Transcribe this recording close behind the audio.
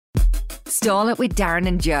Stall It with Darren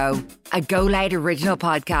and Joe, a Go Loud original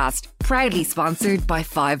podcast, proudly sponsored by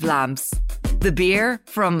Five Lamps. The beer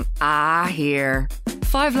from here.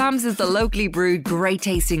 Five Lamps is the locally brewed, great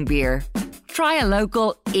tasting beer. Try a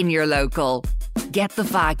local in your local. Get the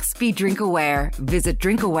facts, be drink aware. Visit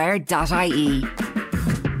drinkaware.ie.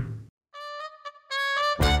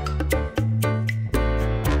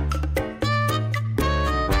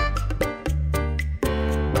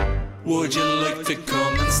 Would you like to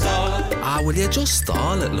come and stall it? Will you just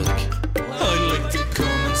stall it, look? I'd like to come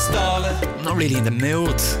and stall it. I'm not really in the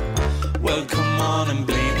mood. Well, come on and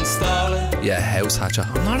bleed and stall it. Yeah, house hatcher.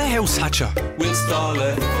 I'm not a house hatcher. We'll stall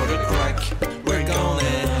it for the crack. We're gonna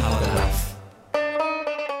have a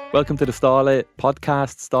laugh. Welcome to the Stall It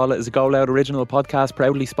podcast. Stall It is a Go Loud original podcast,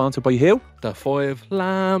 proudly sponsored by who? The Five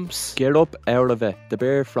Lamps. Get up out of it. The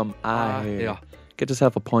beer from here. Yeah. Get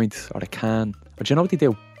yourself a pint or a can. Or do you know what they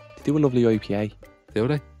do? They do a lovely IPA. Do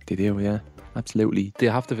they? They do, yeah. Absolutely. Do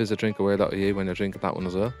you have to visit drinkaware.ie when you're drinking that one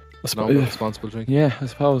as well? No responsible drink. Yeah, I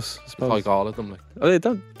suppose. Like all of them, like. I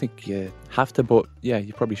don't think you have to, but yeah,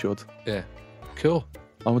 you probably should. Yeah. Cool.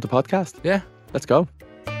 On with the podcast. Yeah. Let's go.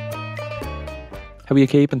 How are you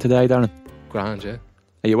keeping today, Darren? Grand, yeah.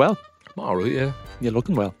 Are you well? I'm alright, yeah. You're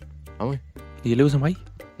looking well. Am I? Are you losing weight?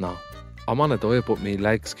 No. I'm on a diet, but my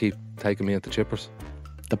legs keep taking me into chippers.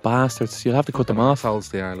 The bastards. You'll have to cut them off. Assholes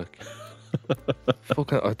they are, like.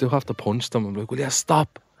 Fucking, I do have to punch them. I'm like, will you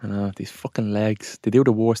stop? I know, these fucking legs. They do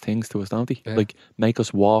the worst things to us, don't they? Yeah. Like, make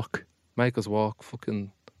us walk. Make us walk, fucking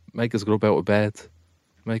make us get up out of bed,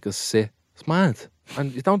 make us sit. It's mad.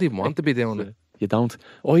 And you don't even want to be doing it. You don't.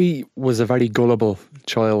 I was a very gullible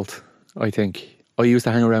child, I think. I used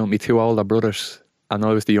to hang around with my two older brothers, and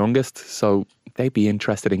I was the youngest, so they'd be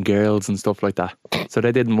interested in girls and stuff like that. So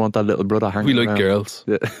they didn't want that little brother hanging around. We like girls.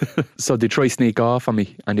 Yeah. So they'd try sneak off on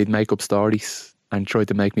me, and they'd make up stories and try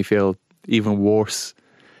to make me feel even worse.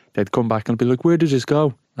 They'd come back and be like, where did you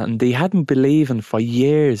go? And they hadn't believed for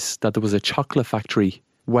years that there was a chocolate factory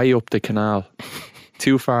way up the canal.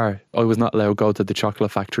 Too far. I was not allowed to go to the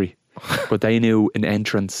chocolate factory. But they knew an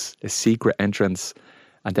entrance, a secret entrance,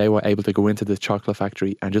 and they were able to go into the chocolate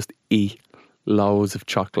factory and just eat loads of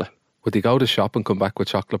chocolate. Would they go to shop and come back with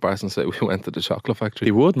chocolate bars and say we went to the chocolate factory?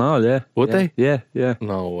 They would, no, yeah. Would they? Yeah, yeah.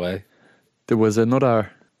 No way. There was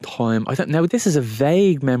another time, I don't know, this is a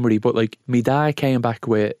vague memory, but like my dad came back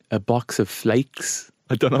with a box of flakes.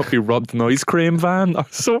 I don't know if he robbed an ice cream van or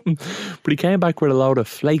something, but he came back with a load of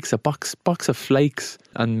flakes, a box of flakes,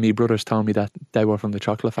 and my brothers told me that they were from the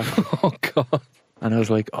chocolate factory. Oh God. And I was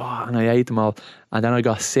like, oh, and I ate them all, and then I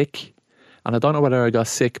got sick, and I don't know whether I got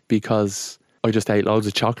sick because I just ate loads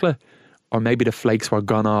of chocolate, or maybe the flakes were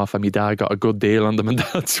gone off and my dad got a good deal on them, and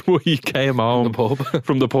that's why he came home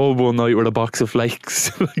from the pub one night with a box of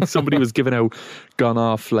flakes. Like somebody was giving out gone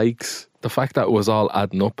off flakes. The fact that it was all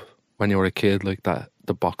adding up when you were a kid, like that,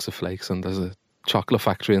 the box of flakes, and there's a chocolate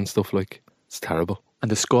factory and stuff, like, it's terrible. And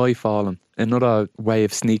the sky falling. Another way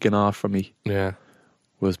of sneaking off for me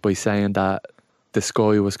was by saying that the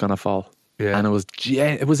sky was going to fall. Yeah. And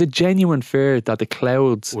it was a genuine fear that the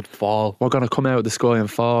clouds would fall. Were going to come out of the sky and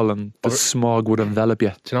fall, and the smog would envelop you.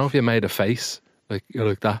 Do you know if you made a face like you're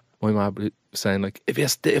like that? My mum was saying like, if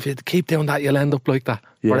you keep doing that, you'll end up like that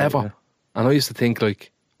forever. Yeah. And I used to think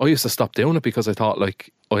like, I used to stop doing it because I thought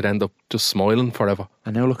like I'd end up just smiling forever.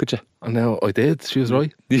 And now look at you. And now I did. She was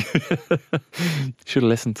right. Should have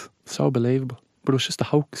listened. So believable. But it was just a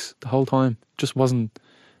hoax the whole time. Just wasn't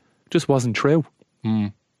true.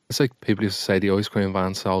 It's like people used to say the ice cream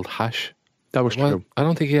van sold hash. That was true. I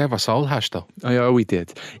don't think he ever sold hash though. Oh, we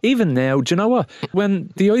did. Even now, do you know what?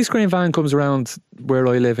 When the ice cream van comes around where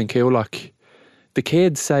I live in Coolock, the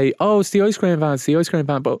kids say, oh, it's the ice cream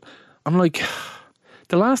van. But I'm like,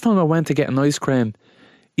 the last time I went to get an ice cream,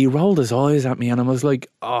 he rolled his eyes at me and I was like,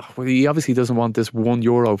 oh, well, he obviously doesn't want this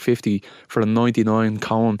 €1.50 for a 99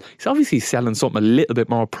 cone. He's obviously selling something a little bit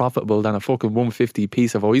more profitable than a fucking $1.50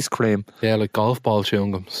 piece of ice cream. Yeah, like golf ball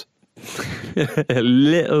chewing gums. A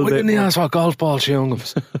little bit. Why didn't he ask for golf ball chewing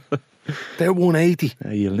gums? They're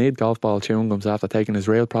 $1.80. You'll need golf ball chewing gums after taking his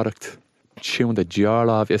real product. Chewing the jar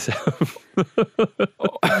off yourself.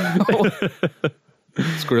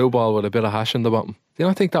 Screwball with a bit of hash in the bottom. Do you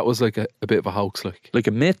not think that was like a bit of a hoax? Like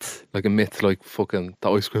a myth? Like a myth, like fucking the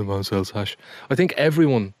ice cream man sells hash. I think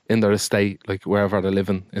everyone in their estate, like wherever they're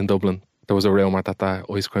living in Dublin, there was a rumour that the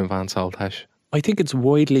ice cream van sold hash. I think it's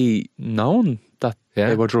widely known that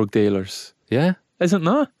they were drug dealers. Yeah. Is it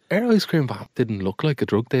not? Our ice cream van didn't look like a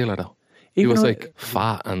drug dealer though. He was like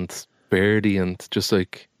fat and beardy and just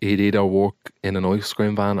like he'd either work in an ice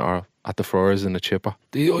cream van or at the Friars in a chipper.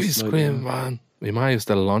 The ice cream van. My ma used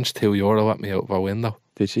to launch €2 at me out of her window.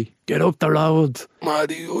 Did she? Get up the road.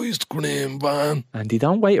 Maddie ice cream van. And they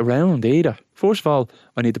don't wait around either. First of all,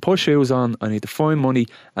 I need to put shoes on, I need to find money,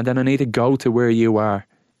 and then I need to go to where you are.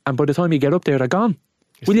 And by the time you get up there, they're gone.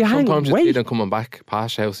 Will you hang? Sometimes you see Wait. them coming back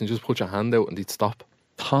past your house and just put your hand out and they'd stop.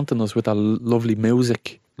 Taunting us with that lovely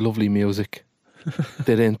music. Lovely music.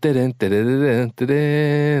 Didin, didin, didin,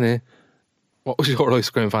 didin. What was your ice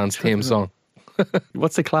cream fan's theme song?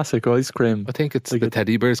 What's the classic ice cream? I think it's the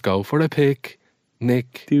teddy bears go for a pick.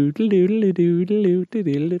 Nick.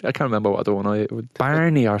 Doodle-doodle-doodle-doodle-doodle. I can't remember what the one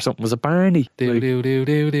Barney or something. Was it Barney? Do, do, do,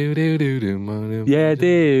 do, do, do, do, do. Yeah,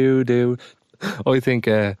 do. I think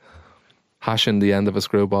hashing the end of a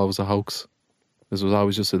screwball was a hoax. This was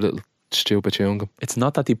always just a little stupid chewing gum. It's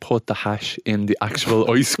not that they put the hash in the actual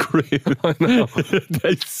ice cream. I know.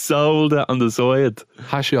 They sold it on the side.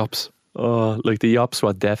 Hash yops. Oh, like the yops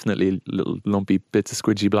were definitely little lumpy bits of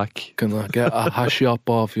squidgy black. Can I get a hash yop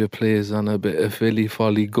off you, please, and a bit of Philly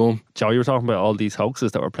Folly gum? Joe, you were talking about all these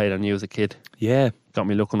hoaxes that were played on you as a kid. Yeah. Got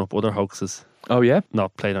me looking up other hoaxes. Oh, yeah?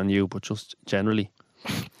 Not played on you, but just generally.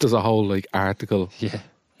 There's a whole article Yeah.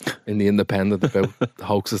 in the Independent about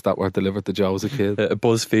hoaxes that were delivered to Joe as a kid.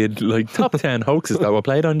 BuzzFeed, top 10 hoaxes that were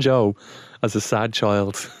played on Joe as a sad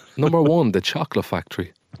child. Number 1, the chocolate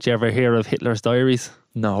factory. Did you ever hear of Hitler's diaries?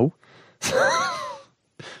 No.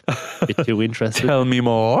 Bit too interested. Tell me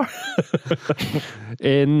more.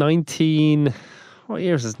 In what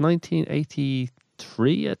year is this?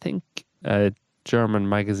 1983, I think. A German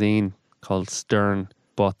magazine called Stern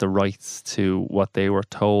bought the rights to what they were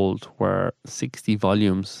told were 60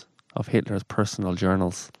 volumes of Hitler's personal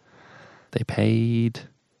journals. They paid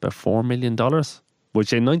about $4 million,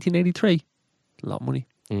 which in 1983, a lot of money.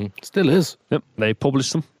 Still is. Yep, they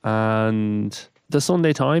published them, and the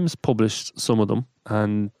Sunday Times published some of them,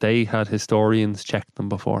 and they had historians check them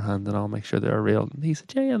beforehand and all, make sure they were real. And he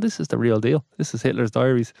said, yeah, this is the real deal. This is Hitler's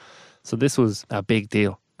diaries. So this was a big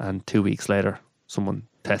deal. And 2 weeks later, someone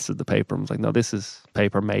tested the paper and was like, no, this is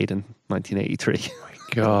paper made in 1983.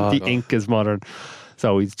 God. The ink is modern.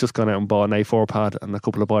 So he's just gone out and bought an A4 pad and a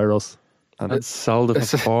couple of biros. And It sold it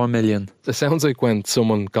for 4 million. It sounds like when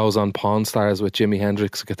someone goes on Pawn Stars with Jimi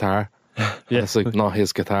Hendrix's guitar. yeah, It's like not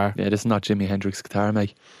his guitar. Yeah, this is not Jimi Hendrix's guitar,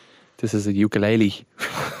 mate. This is a ukulele.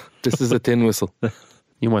 This is a tin whistle.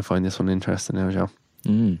 you might find this one interesting now, Joe.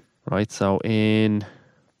 Right, so in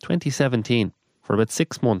 2017, for about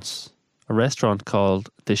 6 months, a restaurant called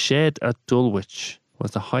The Shed at Dulwich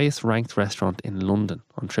was the highest ranked restaurant in London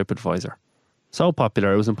on TripAdvisor. So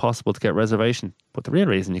popular it was impossible to get a reservation. But the real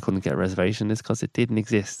reason you couldn't get a reservation is because it didn't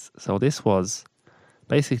exist. So this was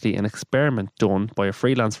basically an experiment done by a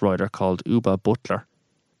freelance writer called Uba Butler,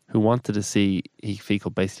 who wanted to see if he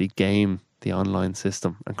could basically game the online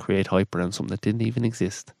system and create hype around something that didn't even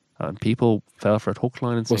exist. And people fell for it hook,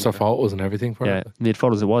 line and Was there sinker. photos and everything for Yeah, it? they had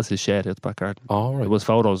photos. It was his shed out the back garden. Oh, right. It was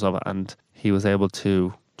photos of it, and he was able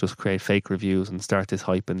to just create fake reviews and start this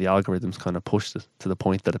hype, and the algorithms kind of pushed it to the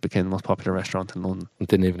point that it became the most popular restaurant in London. It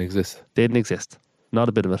didn't even exist. Didn't exist. Not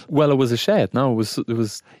a bit of it. Well, it was a shed. No, it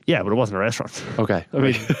was Yeah, but it wasn't a restaurant. okay. I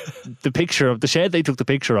mean, the picture of the shed they took the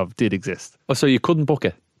picture of did exist. Oh, so you couldn't book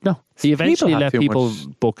it? No, he eventually have let too people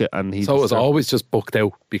much- book it, and he. So it was just- always just booked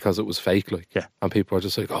out because it was fake, like. Yeah. And people were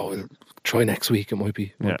just like, "Oh, we'll try next week. It might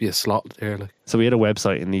be a slot there." Like, So he had a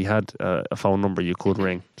website, and he had a phone number you could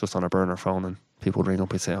ring just on a burner phone, and people would ring up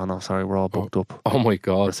and say, "Oh no, sorry, we're all booked up oh my for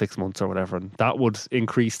god, 6 months or whatever," and that would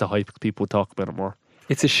increase the hype. People would talk about it more.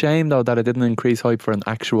 It's a shame, though, that it didn't increase hype for an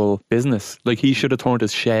actual business. Like, he should have turned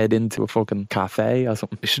his shed into a fucking cafe or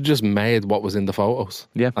something. they should just made what was in the photos.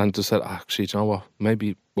 Yeah. And just said, actually, do you know what?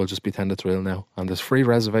 Maybe we'll just pretend it's real now. And there's free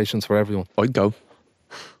reservations for everyone. I'd go.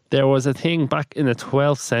 There was a thing back in the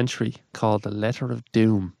 12th century called the Letter of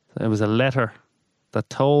Doom. It was a letter that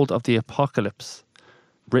told of the apocalypse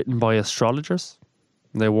written by astrologers.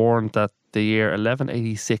 They warned that the year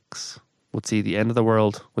 1186 would see the end of the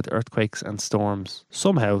world with earthquakes and storms.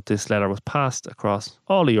 Somehow this letter was passed across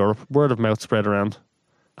all of Europe. Word of mouth spread around,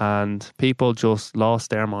 and people just lost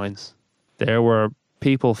their minds. There were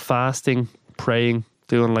people fasting, praying,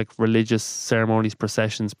 doing like religious ceremonies,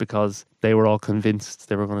 processions, because they were all convinced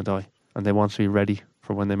they were going to die and they wanted to be ready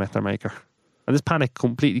for when they met their maker. And this panic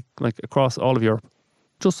completely, like, across all of Europe.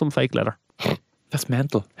 Just some fake letter. That's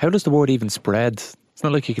mental. How does the word even spread? It's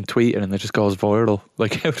not like you can tweet it and it just goes viral.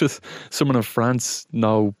 Like, how does someone in France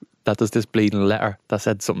know that there's this bleeding letter that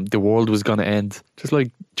said something, the world was going to end? Just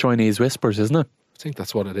like Chinese whispers, isn't it? I think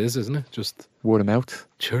that's what it is, isn't it? Just Word of mouth.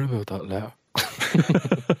 cheer about that letter.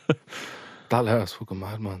 That letter's fucking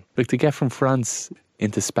mad, man. Like, to get from France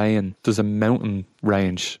into Spain, there's a mountain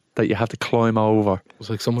range that you have to climb over It was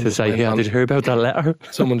like someone to just say, went yeah, on, did you hear about that letter?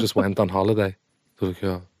 someone just went on holiday. They're like,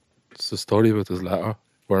 yeah, it's a story about this letter,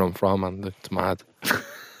 where I'm from, and it's mad.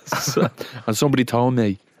 And somebody told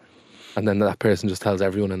me. And then that person just tells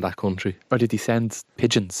everyone in that country. Or did he send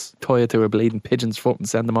pigeons? Tie it to a bleeding pigeon's foot and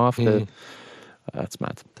send them off? That's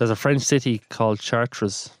mad. There's a French city called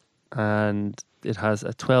Chartres, and it has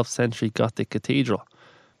a 12th century Gothic cathedral.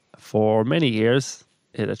 For many years,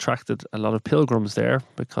 it attracted a lot of pilgrims there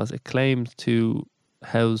because it claimed to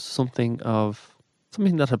house something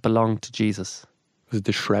that had belonged to Jesus. Was it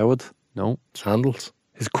the shroud? No. Sandals.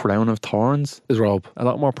 His crown of thorns? His robe. A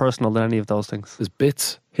lot more personal than any of those things. His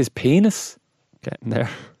bits. His penis? Getting there.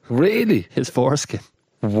 Really? His foreskin.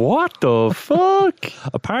 What the fuck?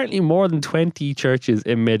 Apparently more than 20 churches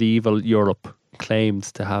in medieval Europe claimed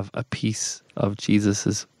to have a piece of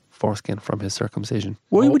Jesus's foreskin from his circumcision.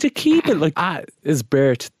 Why would you keep it? Like at his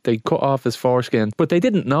birth, they cut off his foreskin, but they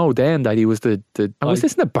didn't know then that he was the. Was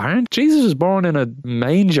this in a barn? Jesus was born in a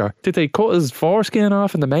manger. Did they cut his foreskin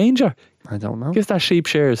off in the manger? I don't know. Guess that sheep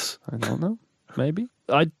shears. I don't know. Maybe.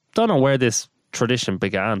 I don't know where this tradition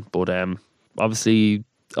began, but obviously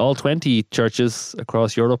all 20 churches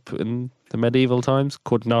across Europe in the medieval times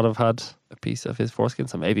could not have had a piece of his foreskin,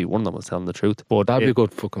 so maybe one of them was telling the truth. But That'd be a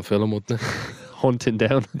good fucking film, wouldn't it? Hunting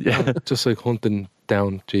down. Yeah, Just like hunting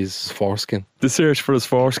down Jesus' foreskin. the search for his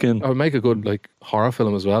foreskin. I would make a good like horror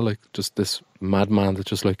film as well, like just this madman that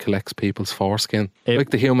just like collects people's foreskin.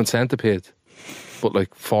 Like the human centipede, but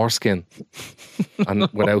like foreskin. And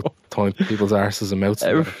without tying people's arses and mouths.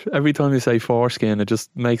 Every time you say foreskin, it just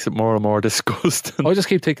makes it more and more disgusting. I just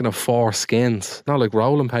keep thinking of 4 skins. Not like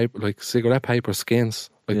rolling paper, like cigarette paper skins.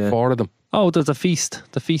 Like Yeah. 4 of them. Oh, there's a feast.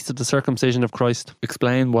 The Feast of the Circumcision of Christ.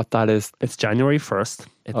 Explain what that is. It's January 1st.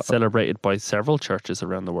 It's celebrated by several churches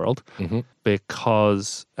around the world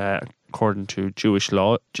because, according to Jewish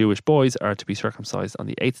law, Jewish boys are to be circumcised on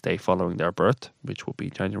the 8th day following their birth, which will be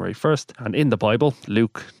January 1st. And in the Bible,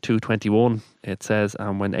 Luke 2:21, it says,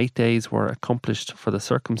 "And when 8 days were accomplished for the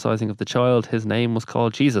circumcising of the child, his name was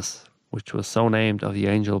called Jesus, which was so named of the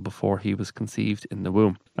angel before he was conceived in the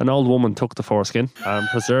womb." An old woman took the foreskin and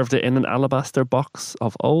preserved it in an alabaster box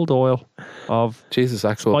of old oil of Jesus'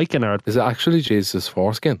 actual. spikenard. Is it actually Jesus'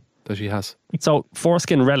 foreskin that she has? So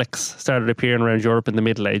foreskin relics started appearing around Europe in the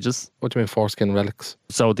Middle Ages. What do you mean foreskin relics?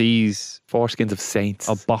 So these, Foreskins of saints.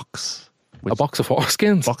 a box. A box of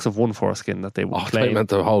foreskins? Box of one foreskin that they would Oh, I thought you claim.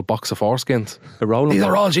 meant a whole box of foreskins. A rolling These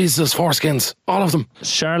are all Jesus' foreskins. All of them.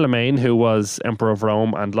 Charlemagne, who was Emperor of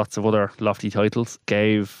Rome and lots of other lofty titles,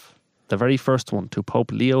 gave the very first one to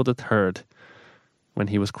Pope Leo III when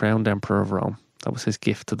he was crowned Emperor of Rome. That was his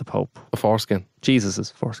gift to the Pope. A foreskin. Jesus's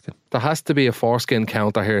foreskin. There has to be a foreskin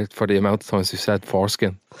counter here for the amount of times you said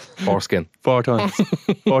foreskin. Foreskin. 4 times.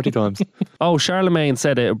 40 times. Oh, Charlemagne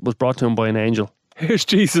said it was brought to him by an angel. Here's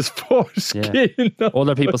Jesus' foreskin.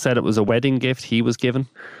 Other people said it was a wedding gift he was given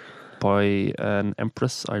by an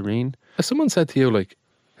empress, Irene. If someone said to you, like,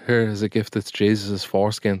 here is a gift that's Jesus'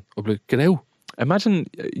 foreskin, I'd be like, get out. Imagine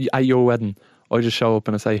at your wedding, I just show up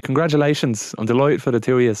and I say, congratulations, I'm delighted for the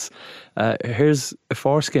 2 years. Here's a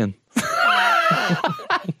foreskin.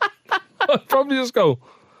 I'd probably just go,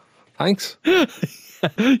 thanks.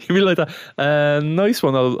 You'd be like that. Nice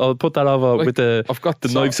one. I'll put that over Like, with the I've got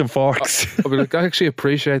knives and forks. I'd be like, I actually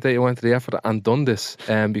appreciate that you went to the effort and done this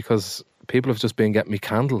because people have just been getting me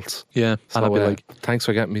candles. Yeah. So, And I'd be like, thanks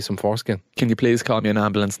for getting me some foreskin. can you please call me an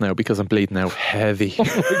ambulance now because I'm bleeding out heavy.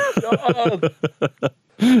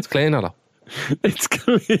 It's clean though. It's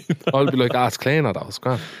clean. I'll be like, it's clean though. It's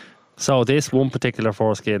grand. So this one particular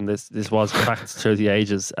foreskin, this was cracked through the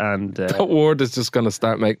ages, and That word is just going to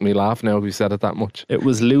start making me laugh now if you said it that much. it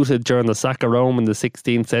was looted during the sack of Rome in the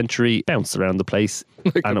 16th century, bounced around the place,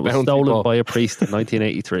 Like and a it was bounty stolen ball. by a priest in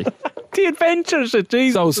 1983. The adventures of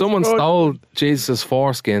Jesus. So someone stole Jesus'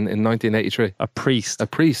 foreskin in 1983. A priest, A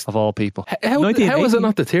priest. of all people. How is 1980? it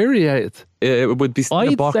not deteriorated? It would be in a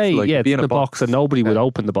I'd box. say, like, yeah, be it's in a box, and nobody would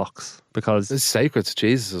open the box because, It's sacred to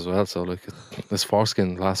Jesus as well, so like this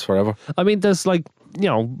foreskin lasts forever. I mean, there's like,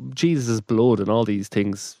 Jesus' blood and all these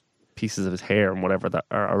things, pieces of his hair and whatever that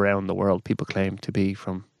are around the world, people claim to be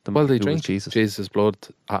from the Well, man they who was drink Jesus. Jesus' blood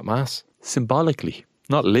at Mass. Symbolically,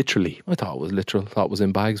 not literally. I thought it was literal. Thought it was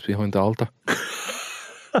in bags behind the altar.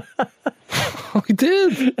 I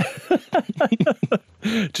did.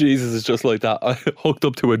 Jesus is just like that, hooked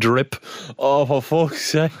up to a drip. Oh, for fuck's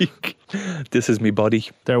sake. This is me body.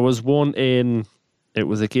 There was one it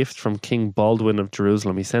was a gift from King Baldwin of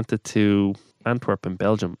Jerusalem. He sent it to Antwerp in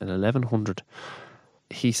Belgium in 1100.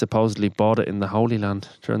 He supposedly bought it in the Holy Land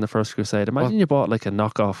during the First Crusade. Imagine you bought like a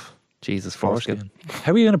knockoff Jesus foreskin.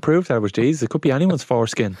 How are you going to prove that it was Jesus? It could be anyone's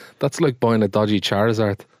foreskin. That's like buying a dodgy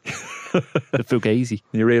Charizard. The fugazi.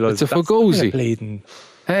 You realise It's a fugazi. bleeding.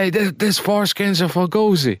 Hey, this foreskin's a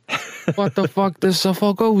fugazi. What the fuck? This is a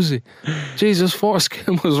fugazi. Jesus'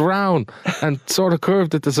 foreskin was round and sort of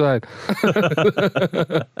curved at the side.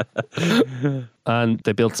 And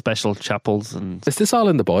they built special chapels and... Is this all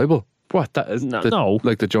in the Bible? What? That is No.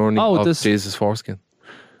 Like the journey of Jesus' foreskin?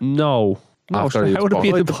 No. After he How was would it be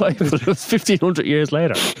in born. the Bible? It was 1,500 years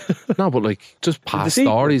later. No, but like, just past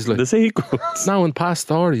stories. Like, the sequels. no, in past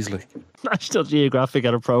stories. Like, National Geographic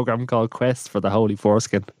had a program called Quest for the Holy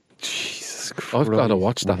Foreskin. Jesus Christ. I've got to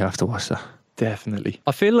watch We that. have to watch that. Definitely.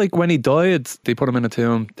 I feel like when he died, they put him in a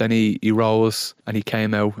tomb, then he rose and he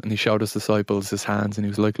came out and he showed his disciples his hands and he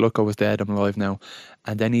was like, look, I was dead, I'm alive now.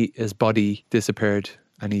 And then his body disappeared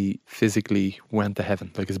and he physically went to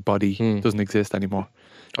heaven. Like his body doesn't exist anymore.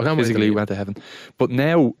 I can't wait Physically till went to heaven. But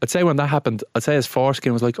now, I'd say when that happened, I'd say his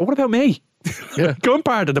foreskin was like, oh, what about me? Yeah. I'm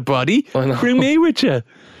part of the body. I know. Bring me with you.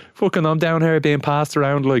 Fucking I'm down here being passed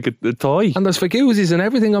around like a toy. And there's faguzis and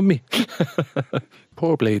everything on me.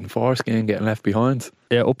 Poor bleeding foreskin getting left behind.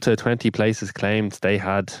 Yeah, up to 20 places claimed they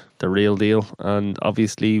had the real deal. And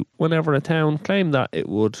obviously, whenever a town claimed that, it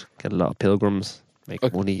would get a lot of pilgrims, make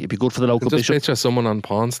money. It'd be good for the local Just bishop. picture someone on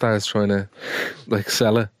Pawn Stars trying to like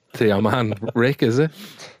sell it to your man Rick, is it?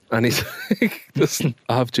 And he's like, just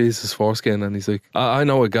I have Jesus' foreskin, and he's like, I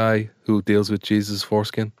know a guy who deals with Jesus'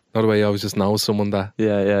 foreskin. Not the way I always just know someone that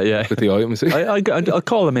Yeah. with the items. I'll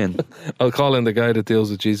call him in. I'll call in the guy that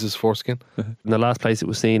deals with Jesus' foreskin. And the last place it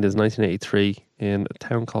was seen is 1983 in a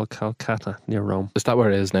town called Calcutta near Rome. Is that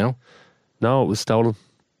where it is now? No, it was stolen.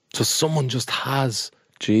 So someone just has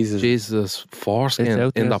Jesus. Jesus' It's foreskin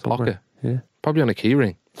out in there that pocket. somewhere. Yeah. Probably on a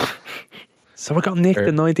keyring. So I got nicked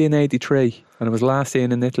in 1983 and it was last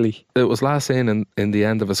seen in Italy. It was last seen in the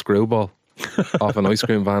end of a screwball off an ice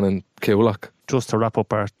cream van in Coolock. It Just to wrap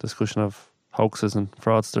up our discussion of hoaxes and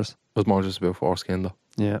fraudsters. was more just about foreskin though.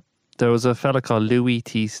 Yeah. There was a fella called Louis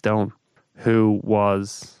T. Stone who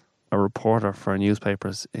was a reporter for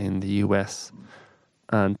newspapers in the US.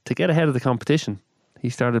 And to get ahead of the competition, he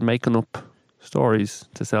started making up stories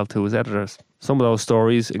to sell to his editors. Some of those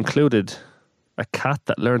stories included a cat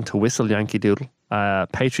that learned to whistle Yankee Doodle, a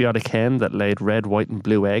patriotic hen that laid red, white and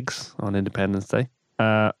blue eggs on Independence Day,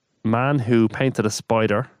 a man who painted a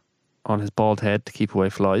spider on his bald head to keep away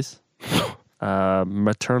flies, a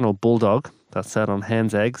maternal bulldog that sat on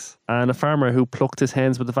hen's eggs, and a farmer who plucked his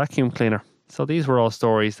hens with a vacuum cleaner. So these were all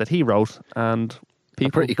stories that he wrote and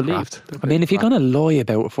people Pretty believed. crap. I mean, if you're going to lie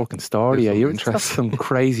about a fucking story, There's some that's interest. some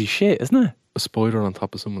crazy shit, isn't it? A spider on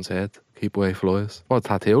top of someone's head, keep away flies. What a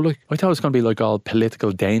tattoo like? I thought it was going to be like all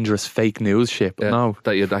political, dangerous, fake news shit, but no.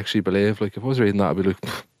 That you'd actually believe. Like if I was reading that, I'd be like,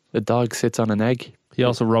 The dog sits on an egg. He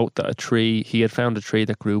also wrote that he had found a tree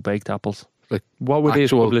that grew baked apples. like What would he have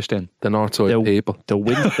Actual- published in? the North Side The- people, The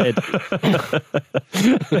Winstead,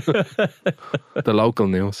 the local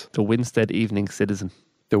news, the Winstead Evening Citizen.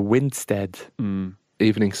 The Winstead.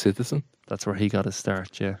 Evening Citizen. That's where he got his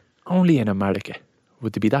start, yeah. Only in America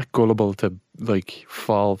would they be that gullible to like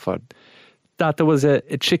fall for that. There was a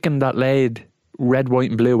chicken that laid red, white,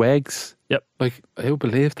 and blue eggs. Like who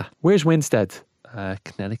believed that? Where's Winstead?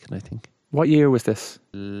 Connecticut, I think. What year was this?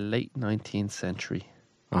 Late 19th century.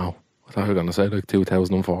 Oh, I thought you were gonna say like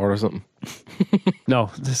 2004 or something. No,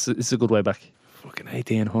 this is a good way back. Fucking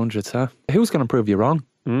 1800s, huh? Who's going to prove you wrong?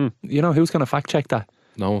 You know, who's going to fact check that?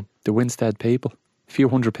 No one. The Winstead people. A few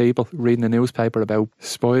hundred people reading a newspaper about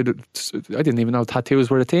spiders. I didn't even know tattoos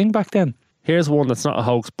were a thing back then. Here's one that's not a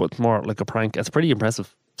hoax, but more like a prank. It's pretty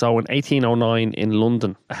impressive. So in 1809 in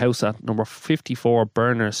London, a house at number 54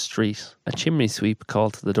 Berners Street, a chimney sweep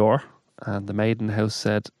called to the door, and the maid in the house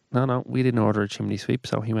said, no, we didn't order a chimney sweep,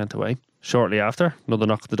 so he went away. Shortly after, another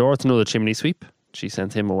knock at the door, it's another chimney sweep. She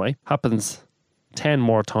sent him away. Happens 10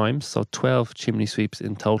 more times, so 12 chimney sweeps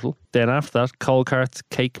in total. Then after that, coal carts,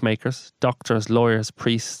 cake makers, doctors, lawyers,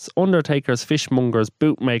 priests, undertakers, fishmongers,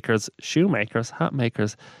 bootmakers, shoemakers, hat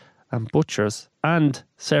makers, and butchers, and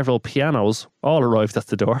several pianos all arrived at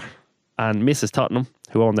the door. And Mrs. Tottenham,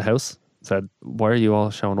 who owned the house, said, why are you all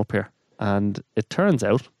showing up here? And it turns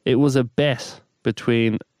out it was a bet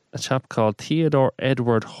between a chap called Theodore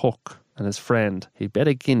Edward Hook and his friend. He bet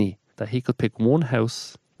a guinea that he could pick one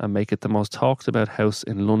house and make it the most talked about house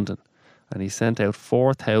in London. And he sent out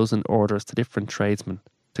 4,000 orders to different tradesmen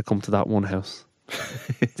to come to that one house.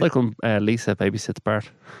 It's like when Lisa babysits Bart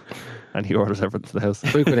and he orders everything to the house.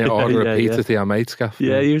 It's like when you order Yeah, a pizza yeah. to your mate's gaff.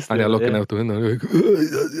 Yeah, you used to, and you're looking yeah. out the window and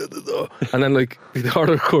you're like, and then like you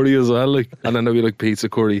order curry as well, like, and then there'll be like pizza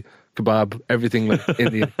curry, kebab, everything like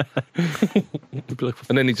Indian.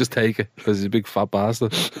 And then he'd just take it because he's a big fat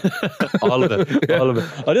bastard. All of it. All of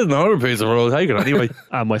it. I didn't know a piece of roll. Take it anyway.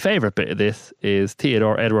 And my favourite bit of this is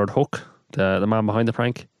Theodore Edward Hook, the man behind the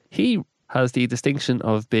prank. He has the distinction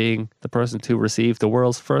of being the person to receive the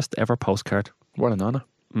world's first ever postcard. What an honour.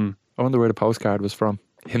 I wonder where the postcard was from.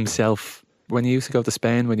 Himself. When you used to go to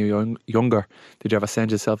Spain when you were younger, did you ever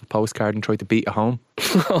send yourself a postcard and try to beat it home?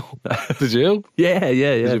 Did you? Yeah.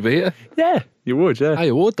 Did you beat it? Yeah, you would, yeah. Ah,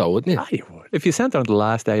 you would though, wouldn't you? Ah, you would. If you sent it on the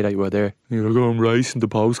last day that you were there, you were going racing the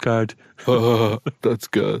postcard. That's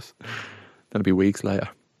good. Then it'd be weeks later.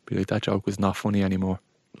 Be like, that joke was not funny anymore.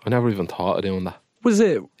 I never even thought of doing that. Was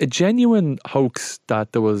it a genuine hoax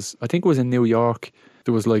that there was, I think it was in New York,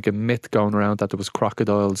 there was like a myth going around that there was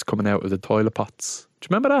crocodiles coming out of the toilet pots. Do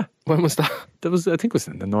you remember that? When was that? There was, I think it was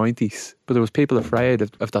in the 90s, but there was people afraid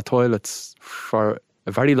of the toilets for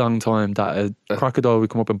a very long time that a crocodile would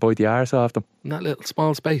come up and bite the arse off them. In that little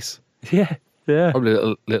small space. Yeah.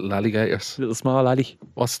 Probably little alligators. Little small alley.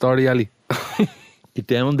 What's the story, alley? Get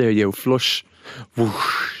down there, you flush.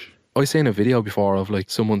 Whoosh. I seen a video before of like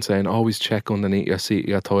someone saying always check underneath your seat,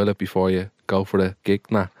 your toilet before you go for the gig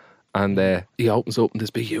now. And he opens up and this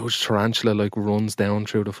big huge tarantula like runs down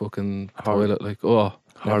through the fucking toilet like,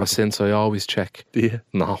 ever since I always check. Yeah.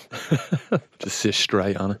 No. Just sit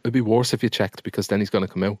straight on it. It'd be worse if you checked because then he's going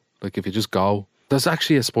to come out. Like if you just go. There's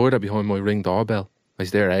actually a spider behind my Ring doorbell.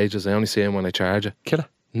 He's there ages. I only see him when I charge it. Kill it.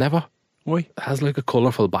 Never. Why? It has like a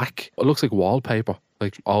colourful back. It looks like wallpaper.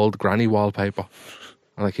 Like old granny wallpaper.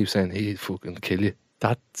 And I keep saying, he'd fucking kill you.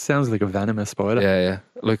 That sounds like a venomous spider. Yeah.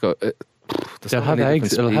 Like they'll have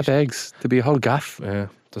eggs. It'll have eggs. There'll be a whole gaff. Yeah.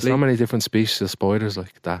 There's so many different species of spiders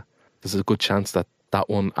like that. There's a good chance that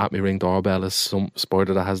one at my Ring doorbell is some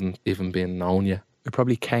spider that hasn't even been known yet. It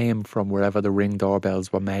probably came from wherever the Ring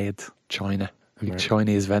doorbells were made. China. A big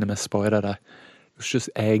Chinese venomous spider that it was just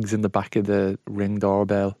eggs in the back of the Ring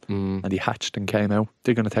doorbell and he hatched and came out.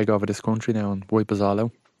 They're going to take over this country now and wipe us all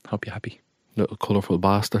out. Hope you're happy. Little colourful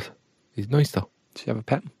bastard. He's nice though. Did you have a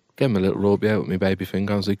pet? Gave him a little rub out with my baby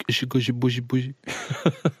finger. I was like, ishy gushy bushy bushy.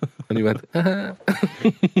 And he went,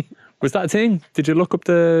 Was that a thing? Did you look up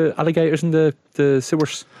the alligators in the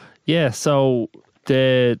sewers? Yeah, so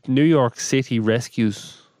the New York City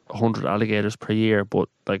rescues 100 alligators per year, but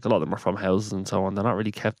like a lot of them are from houses and so on. They're not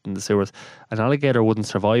really kept in the sewers. An alligator wouldn't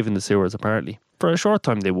survive in the sewers, apparently. For a short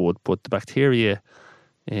time they would, but the bacteria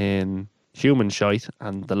in human shite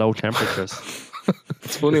and the low temperatures.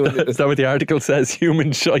 It's funny Is that what the article says?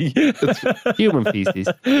 Human shite? Human feces.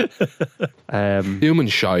 Human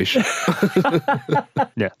shite.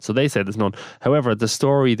 Yeah, so they said there's none. However, the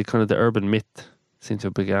story, the urban myth, seems to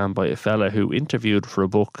have began by a fella who interviewed for a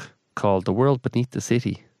book called The World Beneath the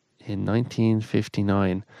City in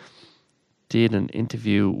 1959. Did an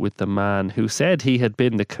interview with the man who said he had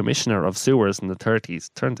been the commissioner of sewers in the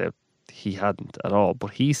 30s. Turns out he hadn't at all,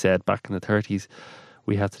 but he said back in the 30s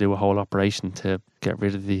we had to do a whole operation to get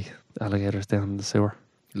rid of the alligators down in the sewer.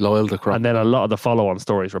 Loyal to crop. And then a lot of the follow-on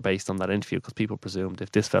stories were based on that interview because people presumed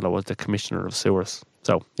if this fellow was the commissioner of sewers.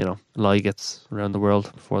 So, lie gets around the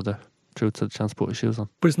world before the truth had a chance to put his shoes on.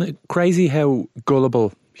 But isn't it crazy how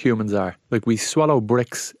gullible humans are? Like, we swallow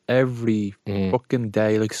bricks every fucking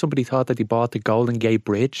day. Like, somebody thought that he bought the Golden Gate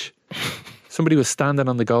Bridge. Somebody was standing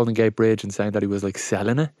on the Golden Gate Bridge and saying that he was like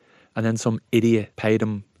selling it. And then some idiot paid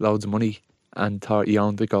him loads of money and thought he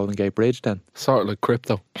owned the Golden Gate Bridge then. Sort of like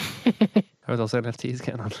crypto. How are those NFTs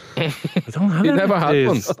getting on? I don't have He never had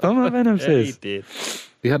one. I don't have NFTs. Yeah, he did.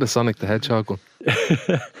 He had a Sonic the Hedgehog one.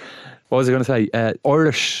 What was I going to say?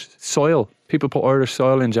 Irish soil. People put Irish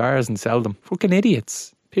soil in jars and sell them. Fucking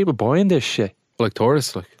idiots. People buying this shit. Like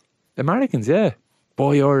tourists, like. Americans, yeah.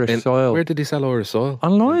 Buy Irish soil. Where did he sell Irish soil?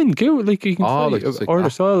 Online, go like you can like, say it's like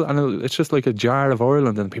Irish soil, and it's just like a jar of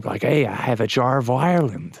Ireland, and people are like, "Hey, I have a jar of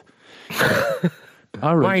Ireland."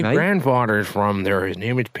 All right, mate. grandfather's from there. His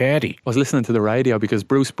name is Paddy. I was listening to the radio because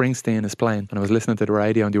Bruce Springsteen is playing, and I was listening to the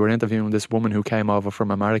radio, and they were interviewing this woman who came over from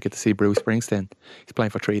America to see Bruce Springsteen. He's playing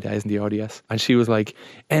for 3 days in the ODS, and she was like,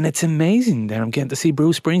 "And it's amazing that I'm getting to see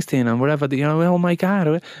Bruce Springsteen and whatever. Oh my god!"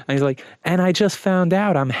 And he's like, "And I just found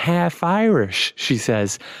out I'm half Irish." She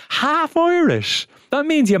says, "Half Irish? That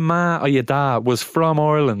means your ma or your dad was from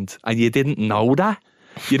Ireland, and you didn't know that?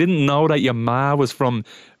 You didn't know that your ma was from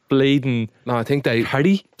bleeding." No, I think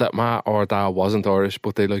that ma or dad wasn't Irish,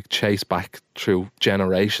 but they like chased back through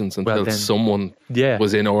generations until someone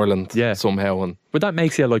was in Ireland somehow. And but that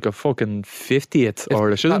makes you like a fucking 50th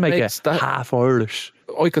Irish. It doesn't make you half Irish.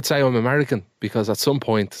 I could say I'm American because at some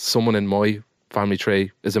point someone in my family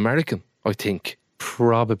tree is American, I think.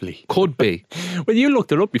 Probably. Could be. Well, you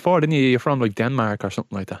looked it up before, didn't you? You're from like Denmark or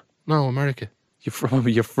something like that. No, America.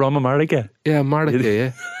 You're from America? Yeah, America,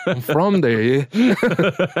 yeah. I'm from there, yeah.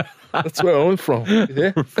 That's where I'm from,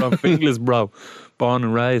 yeah. From Finglas, bro. Born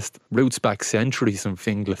and raised. Roots back centuries in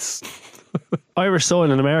Finglas. Irish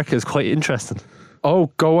soil in America is quite interesting.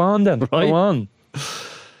 Oh, go on then. Right. Go on.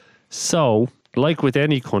 So, like with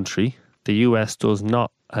any country, the US does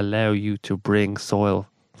not allow you to bring soil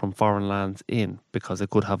from foreign lands in because it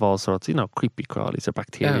could have all sorts, creepy crawlies or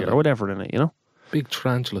bacteria or whatever in it, Big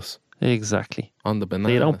tarantulas Exactly. on the banana.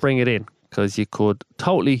 So you don't bring it in because you could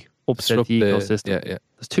totally upset Disrupt the ecosystem. Yeah.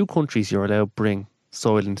 There's 2 countries you're allowed to bring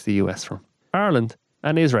soil into the US from. Ireland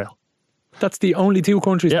and Israel. That's the only 2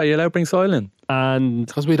 countries that you allow to bring soil in. And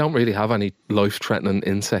Because we don't really have any life-threatening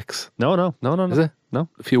insects. no. Is it? No.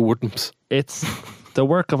 A few worms. It's the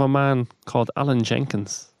work of a man called Alan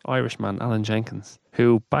Jenkins, Irishman Alan Jenkins,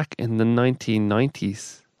 who back in the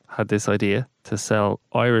 1990s had this idea to sell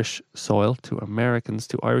Irish soil to Americans,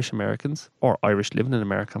 to Irish Americans, or Irish living in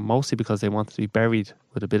America, mostly because they wanted to be buried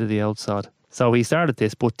with a bit of the old sod. So he started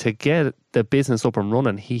this, but to get the business up and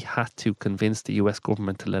running, he had to convince the US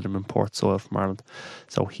government to let him import soil from Ireland.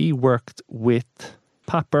 So he worked with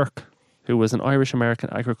Pat Burke, who was an Irish-American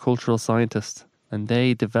agricultural scientist, and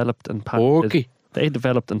they developed and patented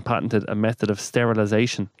a method of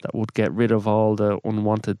sterilization that would get rid of all the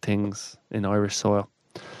unwanted things in Irish soil.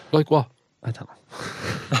 Like what? I don't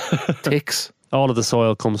know. Ticks. All of the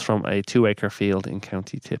soil comes from a 2-acre field in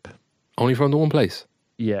County Tip. Only from the one place.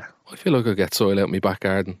 Yeah. I feel like I'd get soil out of my back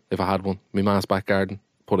garden if I had one. My ma's back garden.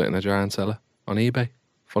 Put it in a jar and sell it on eBay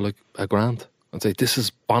for like $1,000. I'd say, this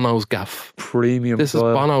is Bono's gaff. Premium This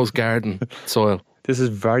soil. is Bono's garden soil. This is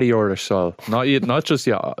very Irish soil. Not just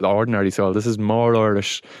the ordinary soil. This is more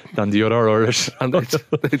Irish than the other Irish. And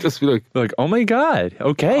they just be like, oh my God,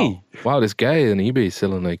 okay. oh, wow, this guy on eBay is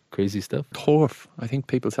selling like crazy stuff. Turf. I think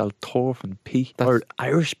people sell turf and peat. Or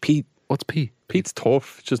Irish peat. What's P? Peat's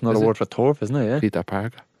turf. It's just not Is a it? word for turf, isn't it? Yeah. Peter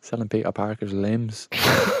Parker. Selling Peter Parker's limbs.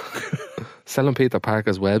 Selling Peter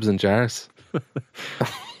Parker's webs in jars.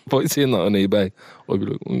 If I seen that on eBay, I'd be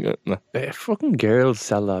like, nah. Fucking girls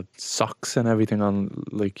sell socks and everything on,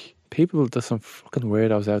 like, people, there's some fucking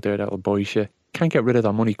weirdos out there that'll buy shit. Can't get rid of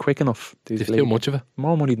that money quick enough. There's too much of it.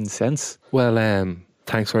 More money than sense. Well,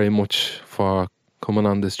 thanks very much for coming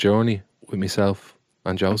on this journey with myself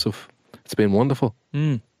and Joseph. It's been wonderful.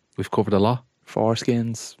 We've covered a lot.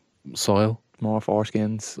 Foreskins. Soil. More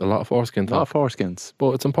foreskins. A lot of foreskin A lot talk. of foreskins.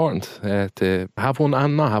 But it's important to have one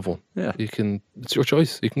and not have one. Yeah. It's your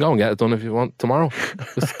choice. You can go and get it done if you want tomorrow.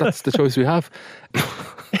 That's the choice we have.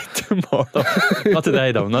 Tomorrow. Not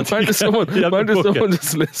today, though. Not Imagine today. someone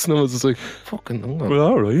just listening was just like, fucking hell. Well,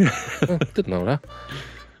 all right. Didn't know that.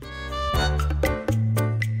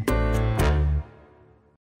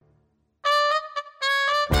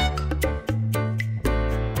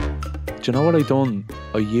 Do you know what I done?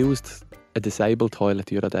 I used a disabled toilet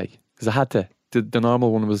the other day because I had to. The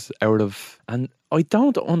normal one was out of, and I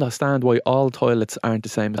don't understand why all toilets aren't the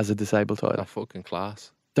same as a disabled toilet. That fucking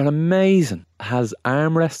class. They're amazing. It has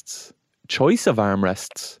armrests, choice of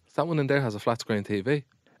armrests. That one in there has a flat screen TV. It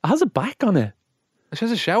has a back on it. It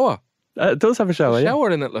has a shower. It does have a shower. A yeah.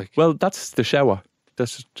 shower in it, like. Well, that's the shower.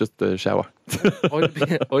 That's just the shower.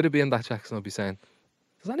 I'd be in that Jackson. I'd be saying,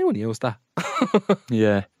 does anyone use that?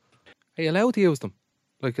 Yeah. Are you allowed to use them?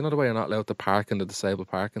 Like, another way you're not allowed to park in the disabled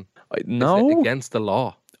parking. No. It's against the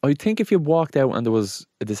law. I think if you walked out and there was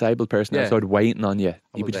a disabled person Yeah. outside waiting on you,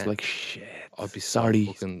 you'd well be just then. like, shit. I'd be so sorry.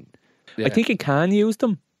 fucking... I think you can use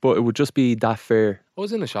them, but it would just be that fair. I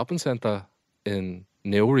was in a shopping centre in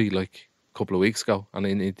Newry like a couple of weeks ago, and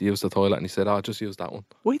he used the toilet and he said, oh, just use that one.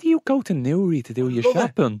 Why do you go to Newry to do your love it.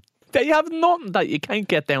 shopping? They have nothing that you can't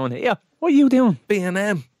get down here. What are you doing?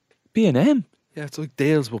 B&M. B&M? Yeah, it's like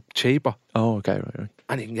deals but cheaper. Oh, okay, right.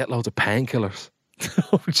 And you can get loads of painkillers.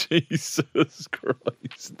 Oh, Jesus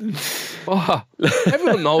Christ. Oh,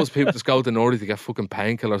 everyone knows people just go to Newry to get fucking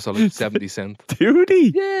painkillers for like 70 cents. Do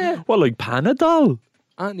they? Yeah. What, like Panadol?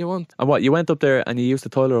 And you want... And what, you went up there and you used the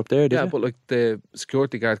toilet up there, did Yeah, you? but like the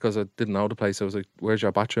security guard, because I didn't know the place, I was like, where's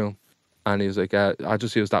your bathroom? And he was like, I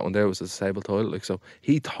just used that one there. It was a disabled toilet. Like, so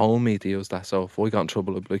he told me to use that. So if I got in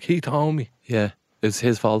trouble, I'd be like, he told me. Yeah, it's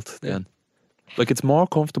his fault then. Like, it's more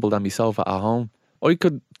comfortable than my sofa at home. I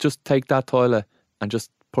could just take that toilet and just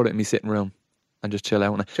put it in my sitting room and just chill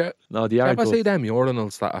out on it. Sure. No, the Do you yard ever see goes- them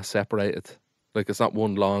urinals that are separated? Like, it's not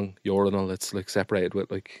one long urinal. It's like separated with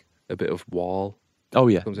like a bit of wall. Oh,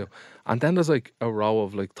 yeah. Comes out. And then there's like a row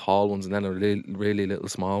of like tall ones and then a really, really little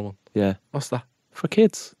small one. Yeah. What's that? For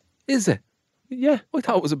kids. Is it? Yeah. I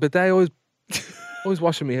thought it was a bidet. I was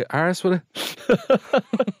washing my arse with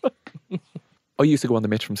it. I used to go on the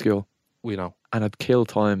mitch from school. We know. And I'd kill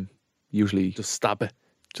time, usually Just stab it.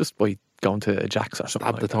 just by going to a Jack's or something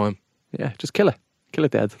Stab like the that. time. Yeah, just kill it. Kill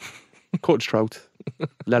it dead. Cut its throat.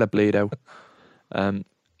 Let it bleed out.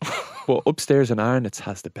 But upstairs in Arnott's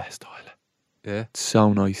has the best toilet. Yeah. It's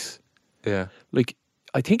so nice. Yeah. Like,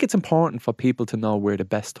 I think it's important for people to know where the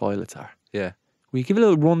best toilets are. Yeah. Will you give a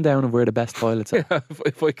little rundown of where the best toilets are?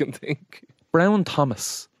 if I can think. Brown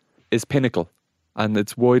Thomas is pinnacle, and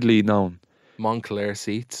it's widely known. Montclair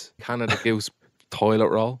seats. Canada Goose toilet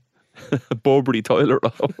roll. Burberry toilet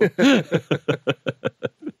roll.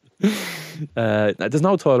 There's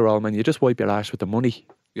no toilet roll, man. You just wipe your ass with the money.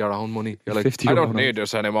 Your own money. You're like, 50 I don't euro. need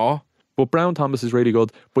this anymore. But Brown Thomas is really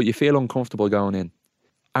good, but you feel uncomfortable going in.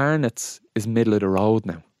 Arnott's is middle of the road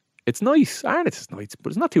now. It's nice. Arnott's is nice,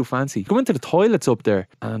 but it's not too fancy. Go into the toilets up there,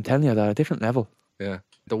 and I'm telling you, they're a different level. Yeah.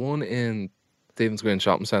 The one in Stevens Green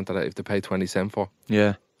Shopping Centre that you have to pay 20 cents for.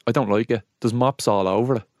 Yeah. I don't like it. There's mops all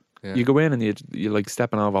over it. Yeah. You go in and you're like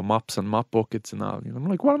stepping over mops and mop buckets and all. And I'm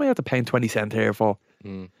like, what am I have to paying 20 cent here for?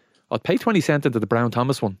 I'd pay 20 cent into the Brown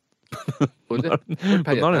Thomas one. Would you? I'd pay a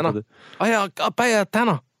But not into tenner. I'll pay a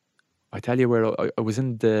tenner. I tell you where I was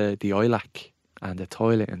in the ILAC, and the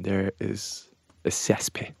toilet in there is a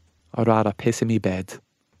cesspit. I'd rather piss in my bed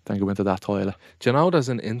than go into that toilet. Do you know there's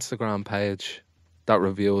an Instagram page that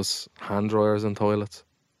reviews hand dryers and toilets?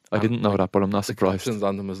 I didn't know that, but I'm not The surprised. captions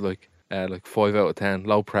on them is like 5 out of 10,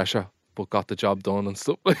 low pressure, but got the job done and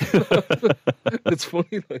stuff like that. It's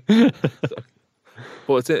funny, like.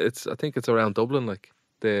 But it's I think it's around Dublin, like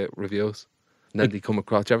the reviews. And then they come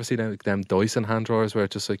across. Do you ever see them Dyson hand dryers where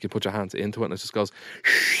it's just like you put your hands into it and it just goes?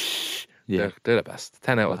 Yeah. They're the best.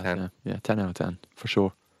 10 out of 10. Yeah, 10 out of 10, for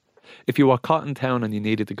sure. If you were caught in town and you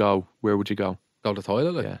needed to go, where would you go? Go to the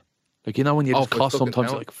toilet, like. Yeah. Like, you know when you just if we're cost stuck in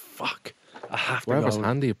sometimes, town. like, fuck, I have to Wherever's go.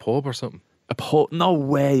 handy, a pub or something. A pub? No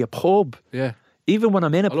way, a pub. Yeah. Even when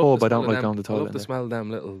I'm in a I love pub, the I don't smell of like them- going to the I toilet. love the smell of them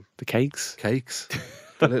little The cakes. cakes,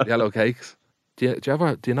 the little yellow cakes. Do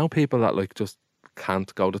you know people that like just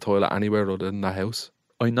can't go to the toilet anywhere other than the house?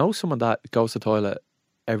 I know someone that goes to the toilet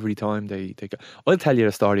every time they go. I'll tell you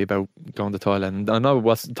a story about going to the toilet, and I know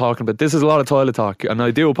what's talking about. This is a lot of toilet talk, and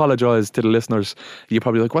I do apologise to the listeners. You're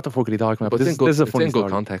probably like, what the fuck are you talking about? But This it's in good, is a it's funny in good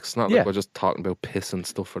story. context. It's not Yeah. like we're just talking about piss and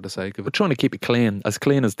stuff for the sake of We're it. trying to keep it clean as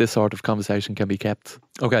this sort of conversation can be kept.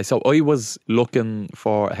 Okay, so I was looking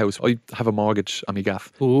for a house. I have a mortgage on my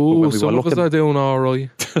gaff. Oh, when we some were of us looking- are doing all right.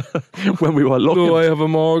 When we were looking, Do I have a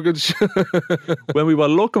mortgage? when we were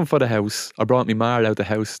looking for the house, I brought my ma out the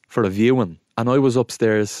house for a viewing, and I was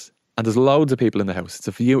upstairs, and there's loads of people in the house.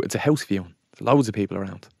 It's a house viewing. There's loads of people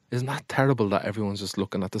around. Isn't that terrible that everyone's just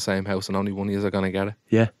looking at the same house and only one of you are going to get it?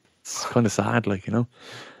 Yeah, it's kind of sad, like, you know.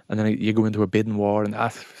 And then you go into a bidding war, and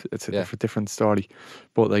it's a Yeah. different story.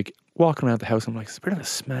 But like walking around the house, I'm like, it's a bit of a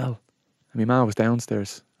smell. And my ma was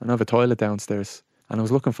downstairs, and I have a toilet downstairs. And I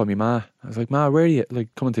was looking for my ma. I was like, Ma, where are you? Like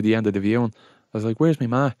coming to the end of the viewing. I was like, where's my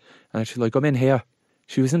ma? And she's like, I'm in here.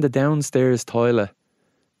 She was in the downstairs toilet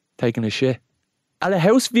taking a shit at a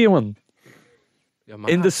house viewing. Your In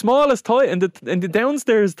man. the smallest toilet, in the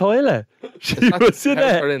downstairs toilet. She Is that was the in house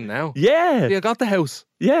there. we're in now. Yeah, You got the house.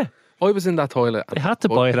 yeah. I was in that toilet. They had to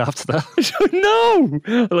buy it after that.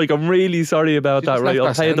 No! Like, I'm really sorry about She that, just right? left I'll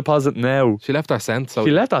her pay a scent. deposit now. She left her scent. So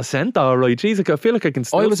She left that scent, all right. Jeez, I feel like I can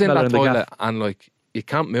still I was in smell her that the toilet gaff. and like you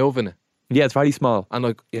can't move in it. Yeah, it's very small. And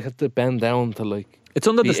like you have to bend down to like. It's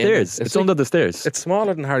under be the in it. stairs. It's It's like- under the stairs. It's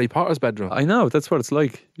smaller than Harry Potter's bedroom. I know, that's what it's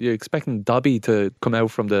like. You're expecting Dobby to come out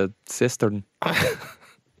from the cistern.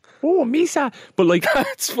 Oh, Misa. But like,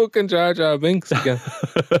 It's fucking Jar Jar Binks again.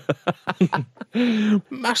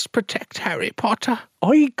 Must protect Harry Potter.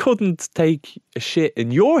 I couldn't take a shit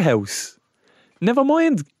in your house. Never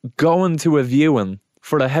mind going to a viewing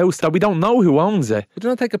for a house that we don't know who owns it. Would you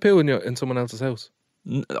not take a poo in someone else's house?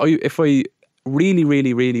 If I really,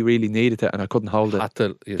 really, really, really needed it and I couldn't hold it, Had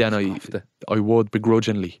to, you then just have to. I would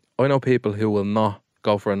begrudgingly. I know people who will not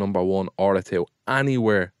go for a number one or a two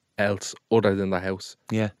anywhere else other than the house.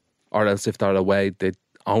 Yeah, Or else if they're away, they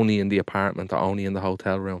only in the apartment or only in the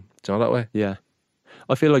hotel room. Do you know that way? yeah.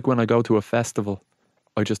 I feel like when I go to a festival,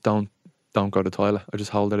 I just don't go to the toilet. I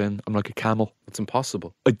just hold it in. I'm like a camel. It's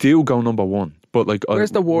impossible. I do go number one, but like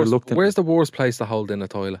Where's the worst? reluctant- Where's the worst place to hold in a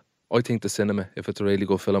toilet? I think the cinema. If it's a really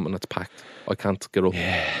good film and it's packed, I can't get up.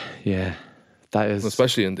 Yeah, that is.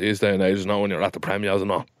 Especially in these day and age, not when you're at the premieres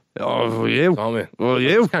and all. Oh, you. Know me. Well, You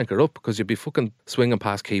you. can't get up because you'd be fucking swinging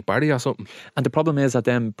past Keith Barry or something. And the problem is at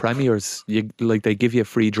them premieres, they give you a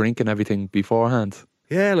free drink and everything beforehand.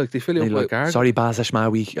 Yeah, like they fill you up You're like like, garden. sorry, Baz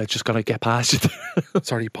Ashma, I just gotta get past you.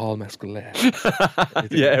 Sorry, Paul Mescal.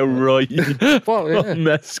 Yeah, right. Well, yeah.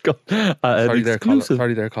 Mescal. Sorry there, exclusive.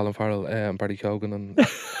 Colin Farrell and Barry Cogan and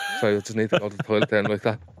Sorry, I just need to go to the toilet then like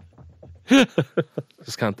that.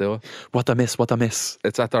 Just can't do it. What I miss.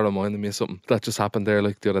 It's that reminding me of something that just happened there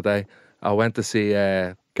like the other day. I went to see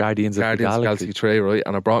Guardians of the Galaxy. 3, right?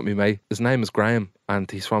 And I brought me mate. His name is Graham and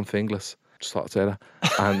he's from Finglas. Just thought I'd say that.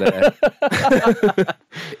 And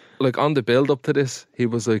like on the build up to this, he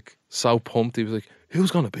was like so pumped. He was like,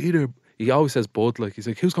 who's going to be there? He always says Bud. Like, he's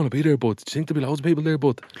like, who's going to be there, Bud? Do you think there'll be loads of people there,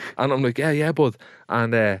 Bud? And I'm like, yeah, Bud.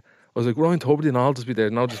 And I was like, Ryan Tuberty and I'll just be there.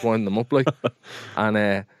 And I'll just wind them up like.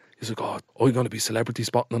 And he's like, oh, I'm going to be celebrity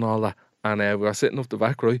spotting and all that. And we were sitting up the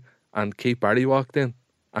back, right? And Keith Barry walked in.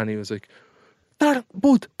 And he was like, Darren,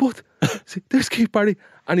 Bud, see, there's Keith Barry.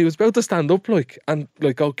 And he was about to stand up like, and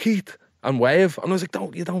like go, Keith, and wave. And I was like,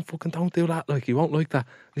 don't do that. Like, he won't like that.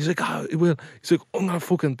 And he's like, oh, he will. He's like, I'm going to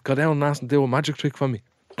fucking go down and ask him to do a magic trick for me.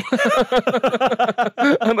 And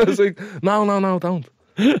I was like, no, don't.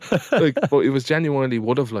 Like, but he was genuinely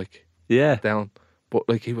would have like down. But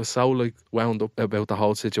like he was so like wound up about the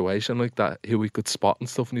whole situation like that, who we could spot and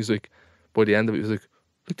stuff. And he's like, by the end of it, he was like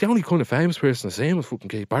the only kind of famous person I seen was fucking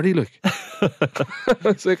Keith Barry. Like, I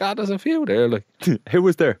was like, there's a few there. Like, who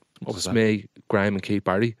was there? It was me, Graham, and Keith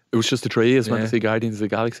Barry. It was just the three of us went to see Guardians of the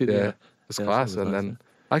Galaxy. Yeah, it's class. And then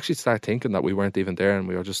I actually started thinking that we weren't even there and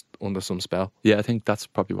we were just under some spell. Yeah, I think that's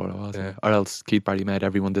probably what it was. Yeah. Or else Keith Barry made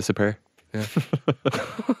everyone disappear. Yeah.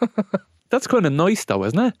 That's kind of nice though,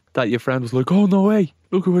 isn't it? That your friend was like, oh, no way,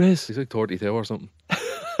 look who it is. He's like 32 or something.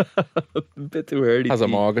 A bit too early. Has a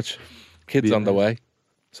mortgage. Kids on the way.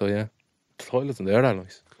 So yeah, the toilets in there are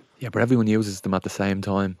nice. Yeah, but everyone uses them at the same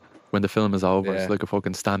time. When the film is over, Yeah. it's like a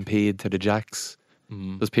fucking stampede to the jacks.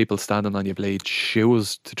 There's people standing on your blade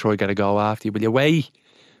shoes to try get a go after you. Will you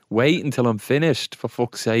wait until I'm finished, for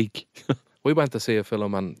fuck's sake. We went to see a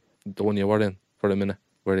film and the one you were in for a minute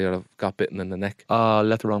where you got bitten in the neck.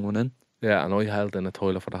 Let the wrong one in. Yeah, and I held in a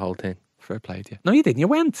toilet for the whole thing. Fair play to you. No, you didn't. You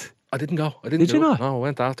went. I didn't go. I didn't. Did you do it. not? No, I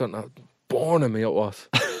went after it. And burning me it was.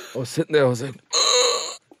 I was sitting there. I was like,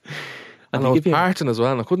 and I was parching as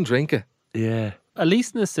well, and I couldn't drink it. Yeah. At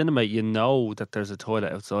least in the cinema, you know that there's a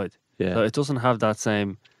toilet outside. Yeah. So it doesn't have that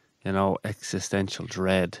same, existential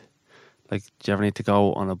dread. Like, do you ever need to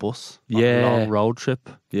go on a bus? On a long road trip?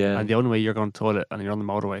 Yeah. And the only way you're going to the toilet and you're on the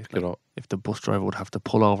motorway, like, if the bus driver would have to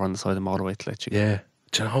pull over on the side of the motorway to let you go. Yeah.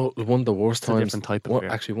 Do you know, one of the worst times? A different type of fear.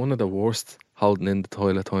 Actually, one of the worst holding in the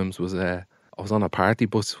toilet times was I was on a party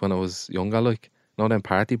bus when I was younger, like, them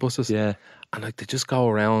party buses. Yeah. And like they just go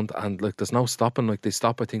around and like there's no stopping. Like they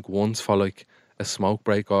stop, I think, once for like a smoke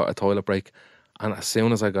break or a toilet break. And as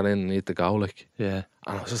soon as I got in, I need to go, like. Yeah.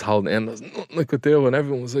 And I was just holding in. There's nothing I could do. And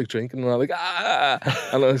everyone was like drinking. And I was like,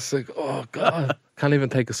 And I was like, oh God. Can't even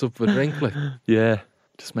take a sip of a drink, like. Yeah.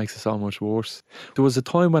 Just makes it so much worse. There was a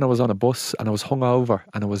time when I was on a bus and I was hungover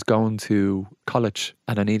and I was going to college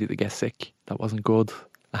and I needed to get sick. That wasn't good.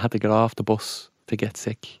 I had to get off the bus to get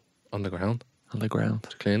sick. On the ground? On the ground.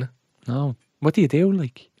 To clean it? No. What do you do,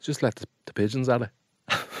 like? Just let the pigeons at it.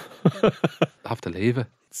 Have to leave it.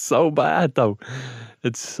 It's so bad, though.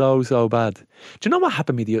 It's so bad. Do you know what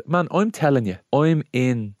happened to me? Man, I'm telling you, I'm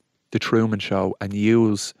in the Truman Show and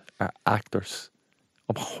yous are actors.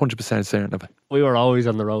 I'm 100% certain of it. We were always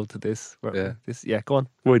on the road to this. Yeah. Go on.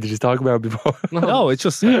 Wait, did you talk about it before? No, it's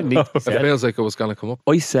just it feels like it was going to come up.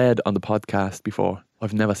 I said on the podcast before,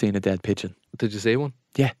 I've never seen a dead pigeon. Did you see one?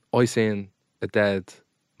 Yeah. I seen a dead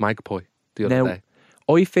magpie the other day.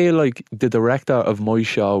 I feel like the director of my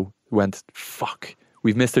show went, fuck,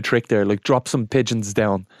 we've missed a trick there. Like, drop some pigeons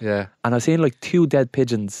down. Yeah. And I seen like 2 dead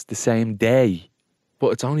pigeons the same day. But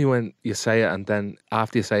it's only when you say it and then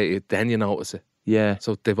after you say it, then you notice it. Yeah.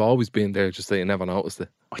 So they've always been there, just that you never noticed it.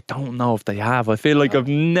 I don't know if they have. I feel like I've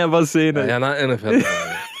never seen it. Yeah, not in a film.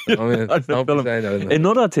 I mean, don't be saying that, isn't it?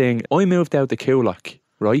 Another thing, I moved out to Coolock,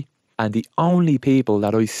 right? And the only people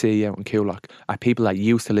that I see out in Coolock are people that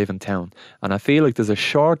used to live in town. And I feel like there's a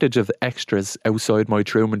shortage of extras outside my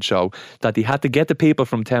Truman Show that they had to get the people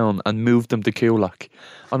from town and move them to Coolock.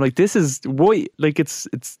 I'm like, this is why, like it's.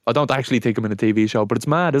 I don't actually think I'm in a TV show, but it's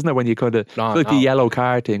mad, isn't it? When you kind of the yellow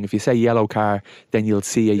car thing. If you say yellow car, then you'll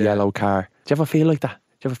see a yellow car. Do you ever feel like that?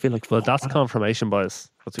 Do you ever feel like? Well, that's confirmation bias.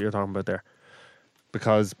 That's what you're talking about there.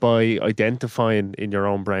 Because by identifying in your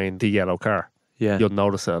own brain the yellow car, you'll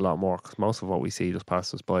notice it a lot more. Because most of what we see just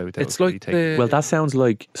passes us by without. It's like well, that sounds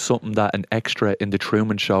like something that an extra in the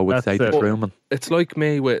Truman Show would say to Truman. It's like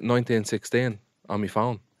me with 1916 on my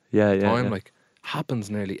phone. Yeah. Like happens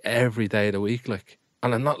nearly every day of the week. Like,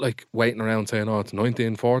 and I'm not like waiting around saying, "Oh, it's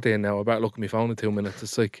 1914 now. I better look at my phone in 2 minutes."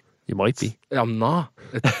 It's like you might be. I'm not.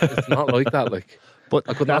 It's not like that. Like, but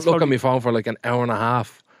I could not look at my phone for like an hour and a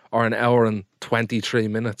half or an hour and 23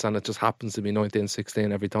 minutes, and it just happens to be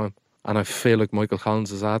 1916 every time. and I feel like Michael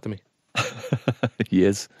Collins is after me. He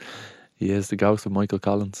is the ghost of Michael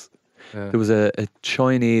Collins. Yeah. There was a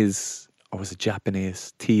Chinese, or was it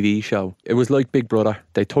Japanese TV show. It was like Big Brother.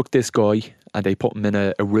 They took this guy and they put him in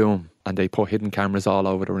a room and they put hidden cameras all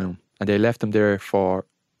over the room. And they left him there for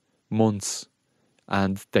months.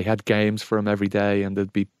 And they had games for him every day and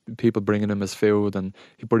there'd be people bringing him his food.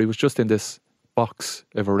 But he was just in this box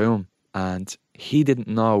of a room. And he didn't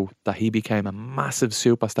know that he became a massive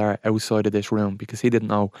superstar outside of this room because he didn't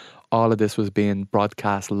know all of this was being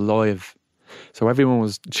broadcast live. So everyone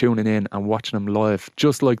was tuning in and watching him live,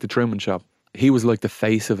 just like the Truman Show. He was like the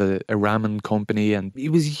face of a ramen company and he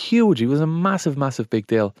was huge. He was a massive, massive big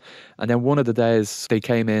deal. And then one of the days they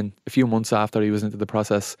came in, a few months after he was into the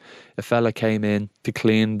process, a fella came in to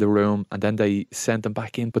clean the room and then they sent him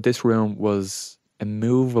back in. But this room was a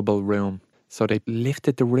movable room. So they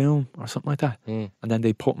lifted the room or something like that. And then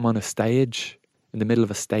they put him on a stage in the middle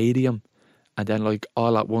of a stadium. And then like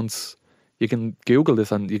all at once, you can Google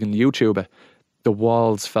this and you can YouTube it. The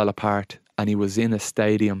walls fell apart and he was in a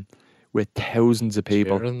stadium with thousands of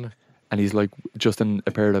people. Cheering. And he's like just in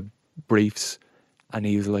a pair of briefs. And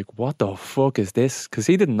he was like, what the fuck is this? Because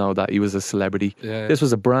he didn't know that he was a celebrity. Yeah. This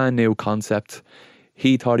was a brand new concept.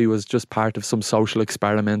 He thought he was just part of some social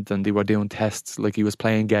experiment and they were doing tests, like he was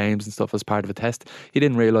playing games and stuff as part of a test. He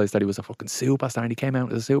didn't realise that he was a fucking superstar and he came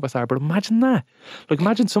out as a superstar. But imagine that. Like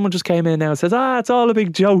imagine someone just came in now and says, it's all a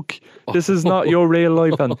big joke. This is not your real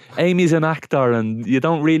life and Amy's an actor and you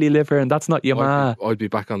don't really live here and that's not your ma. I'd be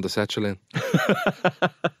back on the Sertraline.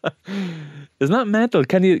 Isn't that mental?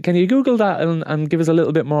 Can you Google that and give us a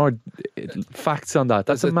little bit more facts on that?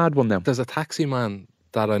 That's a mad one now. There's a taxi man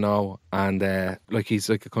that I know, and like he's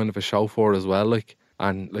like a kind of a chauffeur as well, like,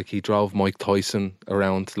 and like he drove Mike Tyson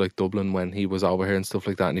around like Dublin when he was over here and stuff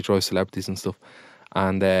like that, and he drives celebrities and stuff.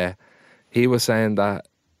 And he was saying that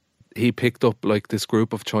he picked up like this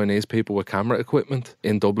group of Chinese people with camera equipment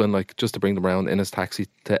in Dublin, like just to bring them around in his taxi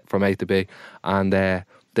from A to B, and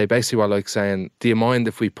they basically were like saying, do you mind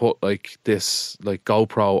if we put like this like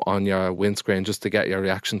GoPro on your windscreen just to get your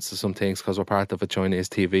reactions to some things because we're part of a Chinese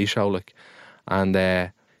TV show, like. And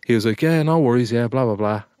he was like, yeah, no worries, yeah, blah, blah,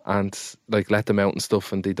 blah. And like let them out and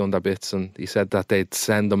stuff and they done their bits. And he said that they'd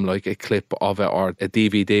send them like a clip of it or a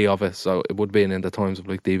DVD of it. So it would have been in the times of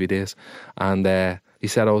like DVDs. And he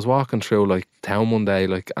said, I was walking through like town one day,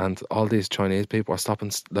 like, and all these Chinese people are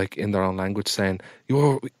stopping like in their own language saying,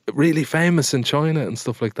 you're really famous in China and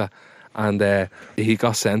stuff like that. And he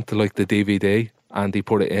got sent to like the DVD. And he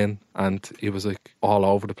put it in, and he was like all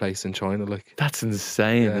over the place in China. Like that's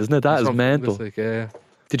insane, isn't it? That is mental. Like, yeah.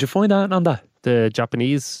 Did you find out on that? The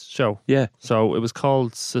Japanese show. Yeah. So it was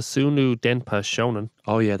called Susunu Denpa Shonen.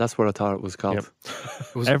 Oh yeah, that's what I thought it was called. Yep.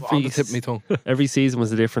 It was on the tip of my tongue. Every season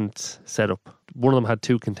was a different setup. One of them had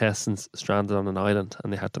 2 contestants stranded on an island,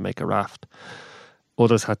 and they had to make a raft.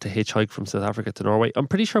 Others had to hitchhike from South Africa to Norway. I'm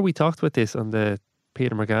pretty sure we talked about this on the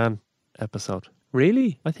Peter McGann episode.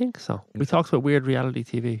 Really? I think so. We talked about weird reality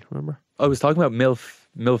TV, remember? I was talking about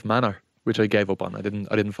MILF Manor, which I gave up on. I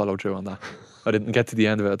didn't follow through on that. I didn't get to the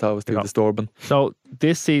end of it. I thought it was too disturbing. So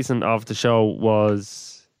this season of the show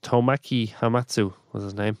was Tomaki Hamatsu was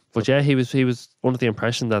his name. But yeah, he was under the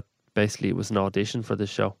impression that basically it was an audition for this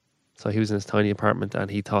show. So he was in his tiny apartment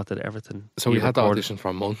and he thought that everything. So he had the audition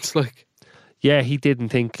for months, like. Yeah, he didn't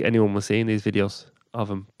think anyone was seeing these videos of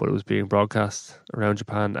him, but it was being broadcast around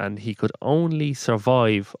Japan, and he could only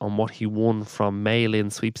survive on what he won from mail-in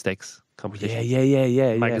sweepstakes competition.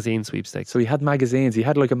 Yeah. Magazine sweepstakes. So he had magazines. He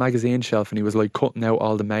had like a magazine shelf, and he was like cutting out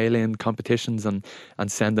all the mail-in competitions and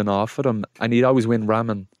sending off for them. And he'd always win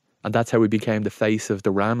ramen, and that's how he became the face of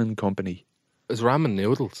the ramen company. It's ramen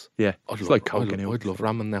noodles. Yeah, it's like Coke I'd love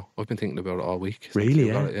ramen now. I've been thinking about it all week. Really?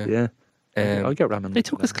 Yeah. I'll get ramen. They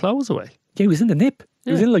took his clothes away. Yeah, he was in the nip.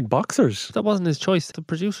 He was in like boxers. That wasn't his choice. The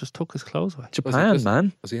producers took his clothes away. Japan,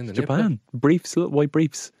 man. Was he in the Japan? Briefs, little white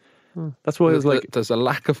briefs. That's why it was like. There's a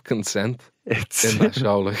lack of consent in that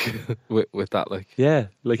show, like with that, like. Yeah,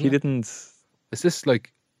 like he didn't. Is this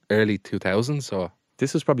like early 2000s or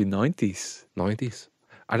This was probably 90s. 90s?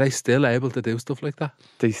 Are they still able to do stuff like that?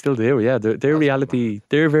 They still do, yeah. Their reality,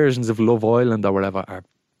 their versions of Love Island or whatever are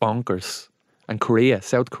bonkers. And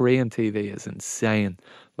South Korean TV is insane.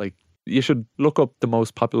 Like, you should look up the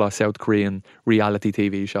most popular South Korean reality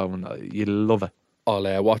TV show and you'll love it.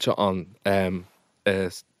 I'll watch it on a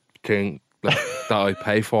thing that I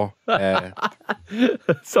pay for.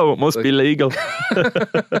 So it must be legal.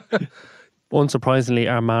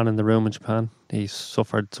 Unsurprisingly, our man in the room in Japan, he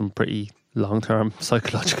suffered some pretty long-term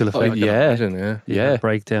psychological effects. Yeah.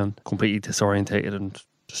 Breakdown, completely disorientated and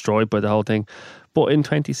destroyed by the whole thing. But in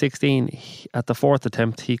 2016, at the 4th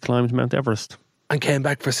attempt, he climbed Mount Everest. And came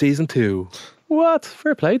back for season 2. What?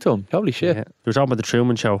 Fair play to him. Holy shit. Yeah. You're talking about the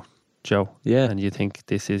Truman Show, Joe. Yeah. And you think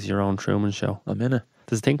this is your own Truman Show. I'm in it.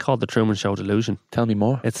 There's a thing called the Truman Show delusion. Tell me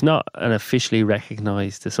more. It's not an officially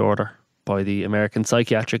recognised disorder by the American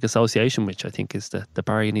Psychiatric Association, which I think is the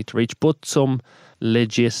bar you need to reach. But some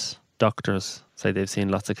legit doctors say they've seen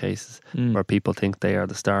lots of cases where people think they are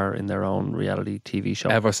the star in their own reality TV show.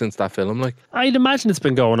 Ever since that film, like. I'd imagine it's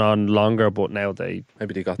been going on longer, but now Maybe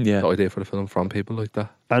they got Yeah. the idea for the film from people like that.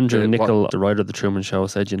 Andrew What- Nichol, the writer of The Truman Show,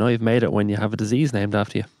 said, you know, you've made it when you have a disease named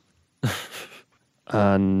after you.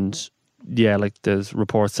 And yeah, like there's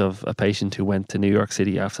reports of a patient who went to New York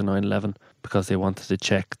City after 9/11 because they wanted to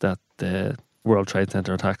check that the World Trade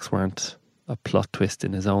Center attacks weren't a plot twist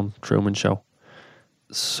in his own Truman Show.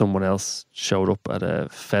 Someone else showed up at a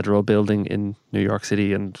federal building in New York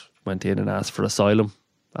City and went in and asked for asylum,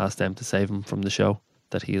 asked them to save him from the show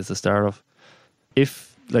that he is the star of.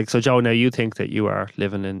 So Joe, now you think that you are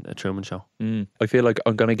living in a Truman Show. I feel like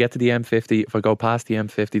I'm going to get to the M50. If I go past the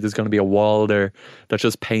M50, there's going to be a wall there that's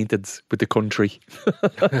just painted with the country.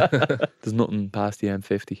 There's nothing past the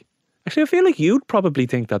M50. Actually, I feel like you'd probably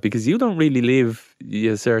think that because you don't really live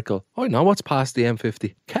your circle. I know what's past the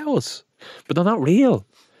M50. Cows. But they're not real.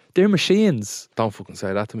 They're machines. Don't fucking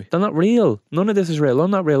say that to me. They're not real. None of this is real.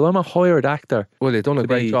 I'm not real. I'm a hired actor. Well, you've done a To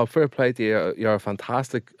great be- job. Fair play to you. You're a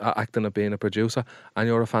fantastic at acting at being a producer, and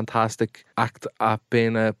you're a fantastic act at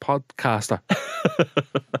being a podcaster.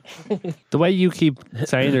 The way you keep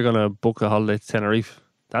saying you're going to book a holiday to Tenerife,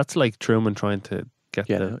 that's like Truman trying to get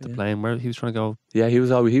Yeah, the yeah. plane where he was trying to go. Yeah, he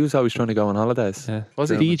was always trying to go on holidays. Was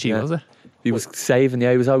he? Fiji, Yeah. was it? He was saving.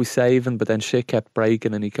 Yeah, he was always saving, but then shit kept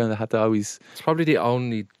breaking, and he kind of had to always. It's probably the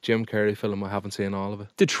only Jim Carrey film I haven't seen all of it.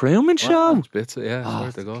 The Truman Show. Watched bits, yeah. Oh,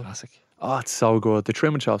 Swear to God. Classic. Oh, it's so good. The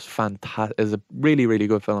Truman Show is fantastic. It's a really, really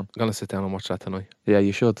good film. I'm gonna sit down and watch that tonight. Yeah,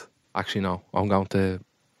 you should. Actually, no. I'm going to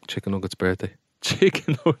Chicken Nugget's birthday.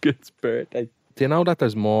 Chicken Nuggets birthday. Do you know that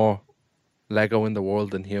there's more Lego in the world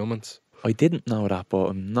than humans? I didn't know that, but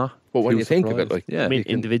I'm not. But when too you think of it, surprised. like, yeah, I mean, you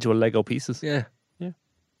can- individual Lego pieces. Yeah. Yeah.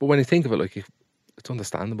 But when you think of it, like, it's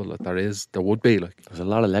understandable that there would be, like, there's a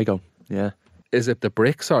lot of Lego. Yeah, is it the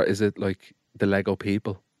bricks or is it like the Lego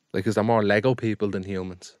people? Like, is there more Lego people than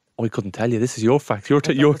humans? I couldn't tell you. This is your fact. You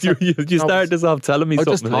No, started this off telling me I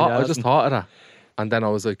something. just and thought, I I just hadn't. thought of that, and then I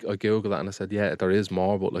was like, I googled that and I said, yeah, there is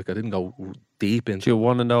more, but like, I didn't go deep into. Do you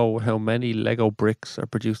want to know how many Lego bricks are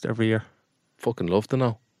produced every year? Fucking love to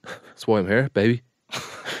know. That's why I'm here, baby.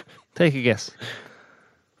 Take a guess.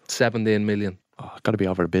 17 million. Oh, got to be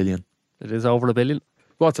over 1 billion. It is over 1 billion.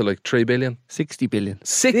 What's it, like 3 billion? 60 billion.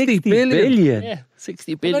 60 billion. Yeah,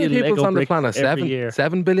 60 How many billion people's Lego on the bricks planet? every year.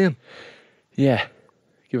 7 billion, Yeah,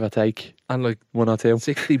 give or take and like 1 or 2.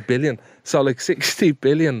 60 billion. So like 60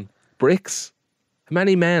 billion bricks. How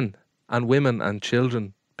many men and women and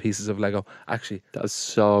children pieces of Lego? Actually, That's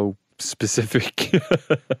so specific.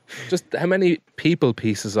 just how many people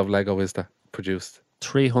pieces of Lego is there produced?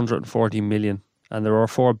 340 million. And there are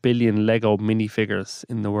 4 billion Lego minifigures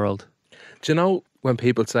in the world. Do you know when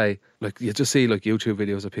people say, like, you just see like YouTube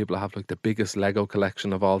videos of people that have like the biggest Lego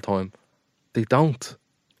collection of all time? They don't,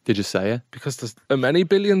 Did you say it? because there's how many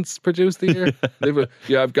billions produced a year?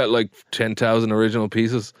 Yeah, I've got like 10,000 original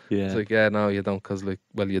pieces. Yeah. It's like, yeah, no, you don't, because like,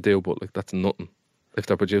 well, you do, but like, that's nothing if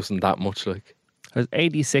they're producing that much. Like, There's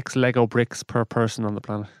 86 Lego bricks per person on the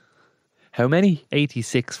planet. How many?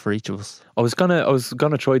 86 for each of us. I was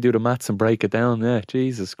gonna try do the maths and break it down. Yeah,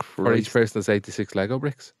 Jesus for each Christ. person, there's 86 Lego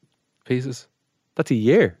bricks pieces. That's a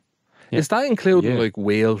year. Yeah. Is that including Yeah. like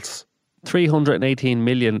wheels? 318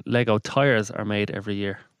 million Lego tires are made every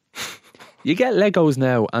year. You get Legos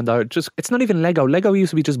now, and it's not even Lego. Lego used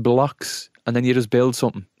to be just blocks, and then you just build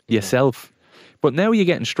something yourself. But now you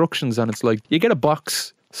get instructions, and it's like you get a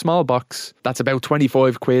box, small box, that's about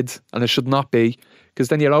 25 quid, and it should not be, because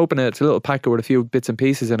then you open it, it's a little packet with a few bits and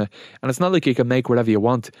pieces in it, and it's not like you can make whatever you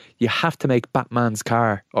want. You have to make Batman's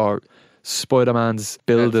car or Spider-Man's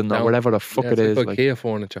building No. or whatever the fuck Yeah, it it's is. like IKEA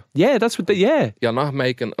furniture. Yeah, that's what. Yeah, You're not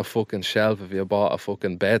making a fucking shelf if you bought a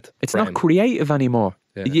fucking bed. it's friend. not creative anymore.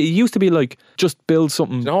 Yeah. It used to be like just build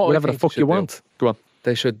something, you know what I whatever the think fuck they you should do? want. Go on.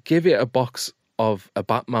 They should give you a box of a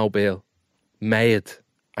Batmobile made,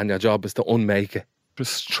 and your job is to unmake it.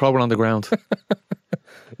 Just throw it on the ground.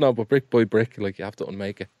 No, but brick by brick, like, you have to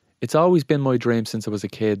unmake it. It's always been my dream since I was a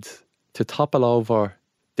kid to topple over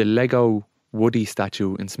the Lego Woody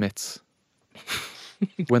statue in Smith's.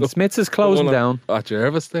 When Smith's is closing down. At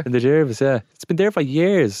Jervis there. In the Jervis, yeah. It's been there for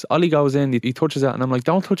years. Ollie goes in, he touches it, and I'm like,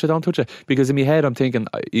 don't touch it. Because in my head, I'm thinking,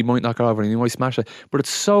 he might knock it over and he might smash it. But it's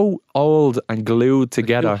so old and glued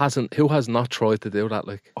together. Who has not tried to do that?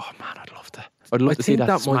 Like, oh man, I'd love to. I'd love to see think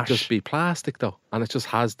that might smash. just be plastic though, and it just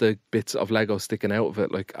has the bits of Lego sticking out of it,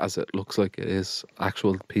 like as it looks like it is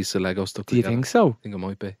actual piece of Lego stuck Do you together. think so? I think it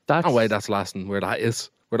might be. That's- No way that's lasting where that's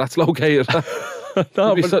located.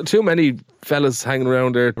 No, There'd be too many fellas hanging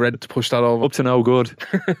around there ready to push that over. up to no good.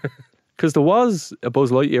 Because there was a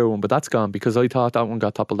Buzz Lightyear one, but that's gone because I thought that one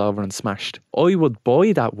got toppled over and smashed. I would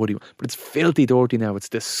buy that Woody one, but it's filthy dirty now. It's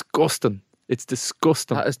disgusting. It's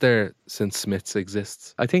disgusting. That is there since Smith's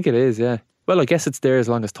exists. I think it is, yeah. Well, I guess it's there as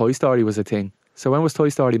long as Toy Story was a thing. So when was Toy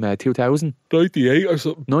Story made? 2000? 98 or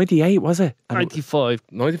something. 98, was it? And 95.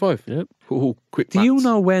 95? Yep. Ooh, quick do you maths.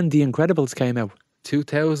 know when The Incredibles came out?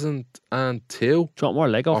 2002 Do you want more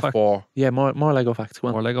Lego or facts? 4. Yeah, more Lego facts. Go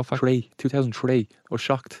on. More Lego facts? 2003. I was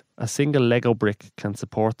shocked. A single Lego brick can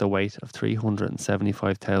support the weight of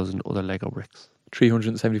 375,000 other Lego bricks.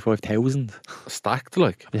 375,000. Stacked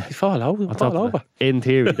like. You fall over. On top of that. In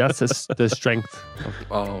theory, that's the strength.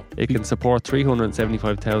 Oh. It can support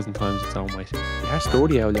 375,000 times its own weight. They are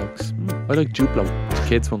sturdy old yolks. I like Duplo. The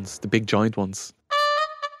kids ones. The big giant ones.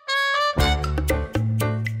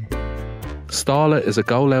 Stala is a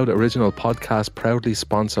Go Loud original podcast proudly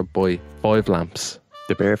sponsored by 5 Lamps.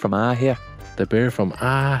 The bear from here. The beer from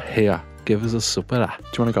here. Give us a sup of that. Do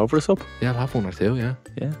you want to go for a sup? Yeah, I'll have one or two, yeah.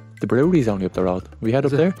 Yeah. The brewery's only up the road. We head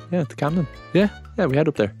up Is it? there? Yeah, to Camden. Yeah, Yeah, we head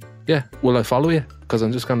up there. yeah. Will I follow you? Because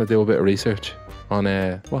I'm just going to do a bit of research on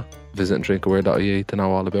What? visiting drinkaware.ie to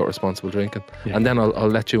know all about responsible drinking. Yeah. And then I'll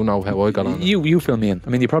let you know how I got on. You fill me in. I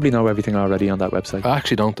mean, you probably know everything already on that website. I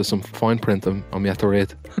actually don't. There's some fine print I'm yet to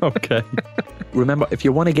read. Okay. Remember, if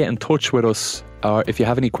you want to get in touch with us, or if you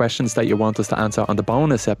have any questions that you want us to answer on the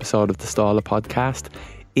bonus episode of the Stala podcast,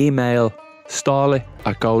 email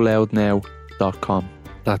stala@goloudnow.com.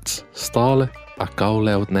 That's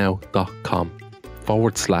stala@goloudnow.com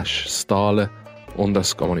 /Stala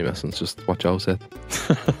 _ any message, just what Joe said.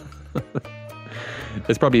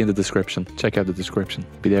 It's probably in the description. Check out the description.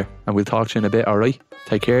 Be there. And we'll talk to you in a bit, alright?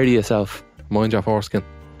 Take care of yourself. Mind your foreskin.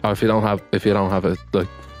 Or if you don't have it, like,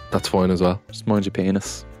 that's fine as well. Just mind your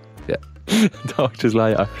penis. Yeah. Talk to you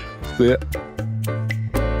later. See ya.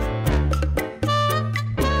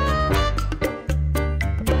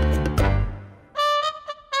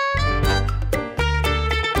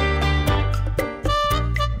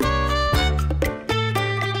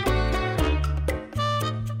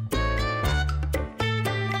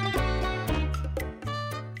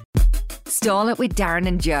 Stall It with Darren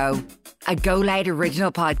and Joe, a Go Loud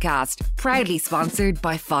original podcast, proudly sponsored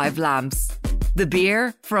by 5 Lamps. The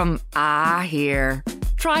beer from here.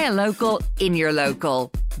 Try a local in your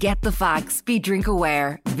local. Get the facts, be drink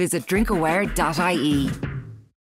aware. Visit drinkaware.ie.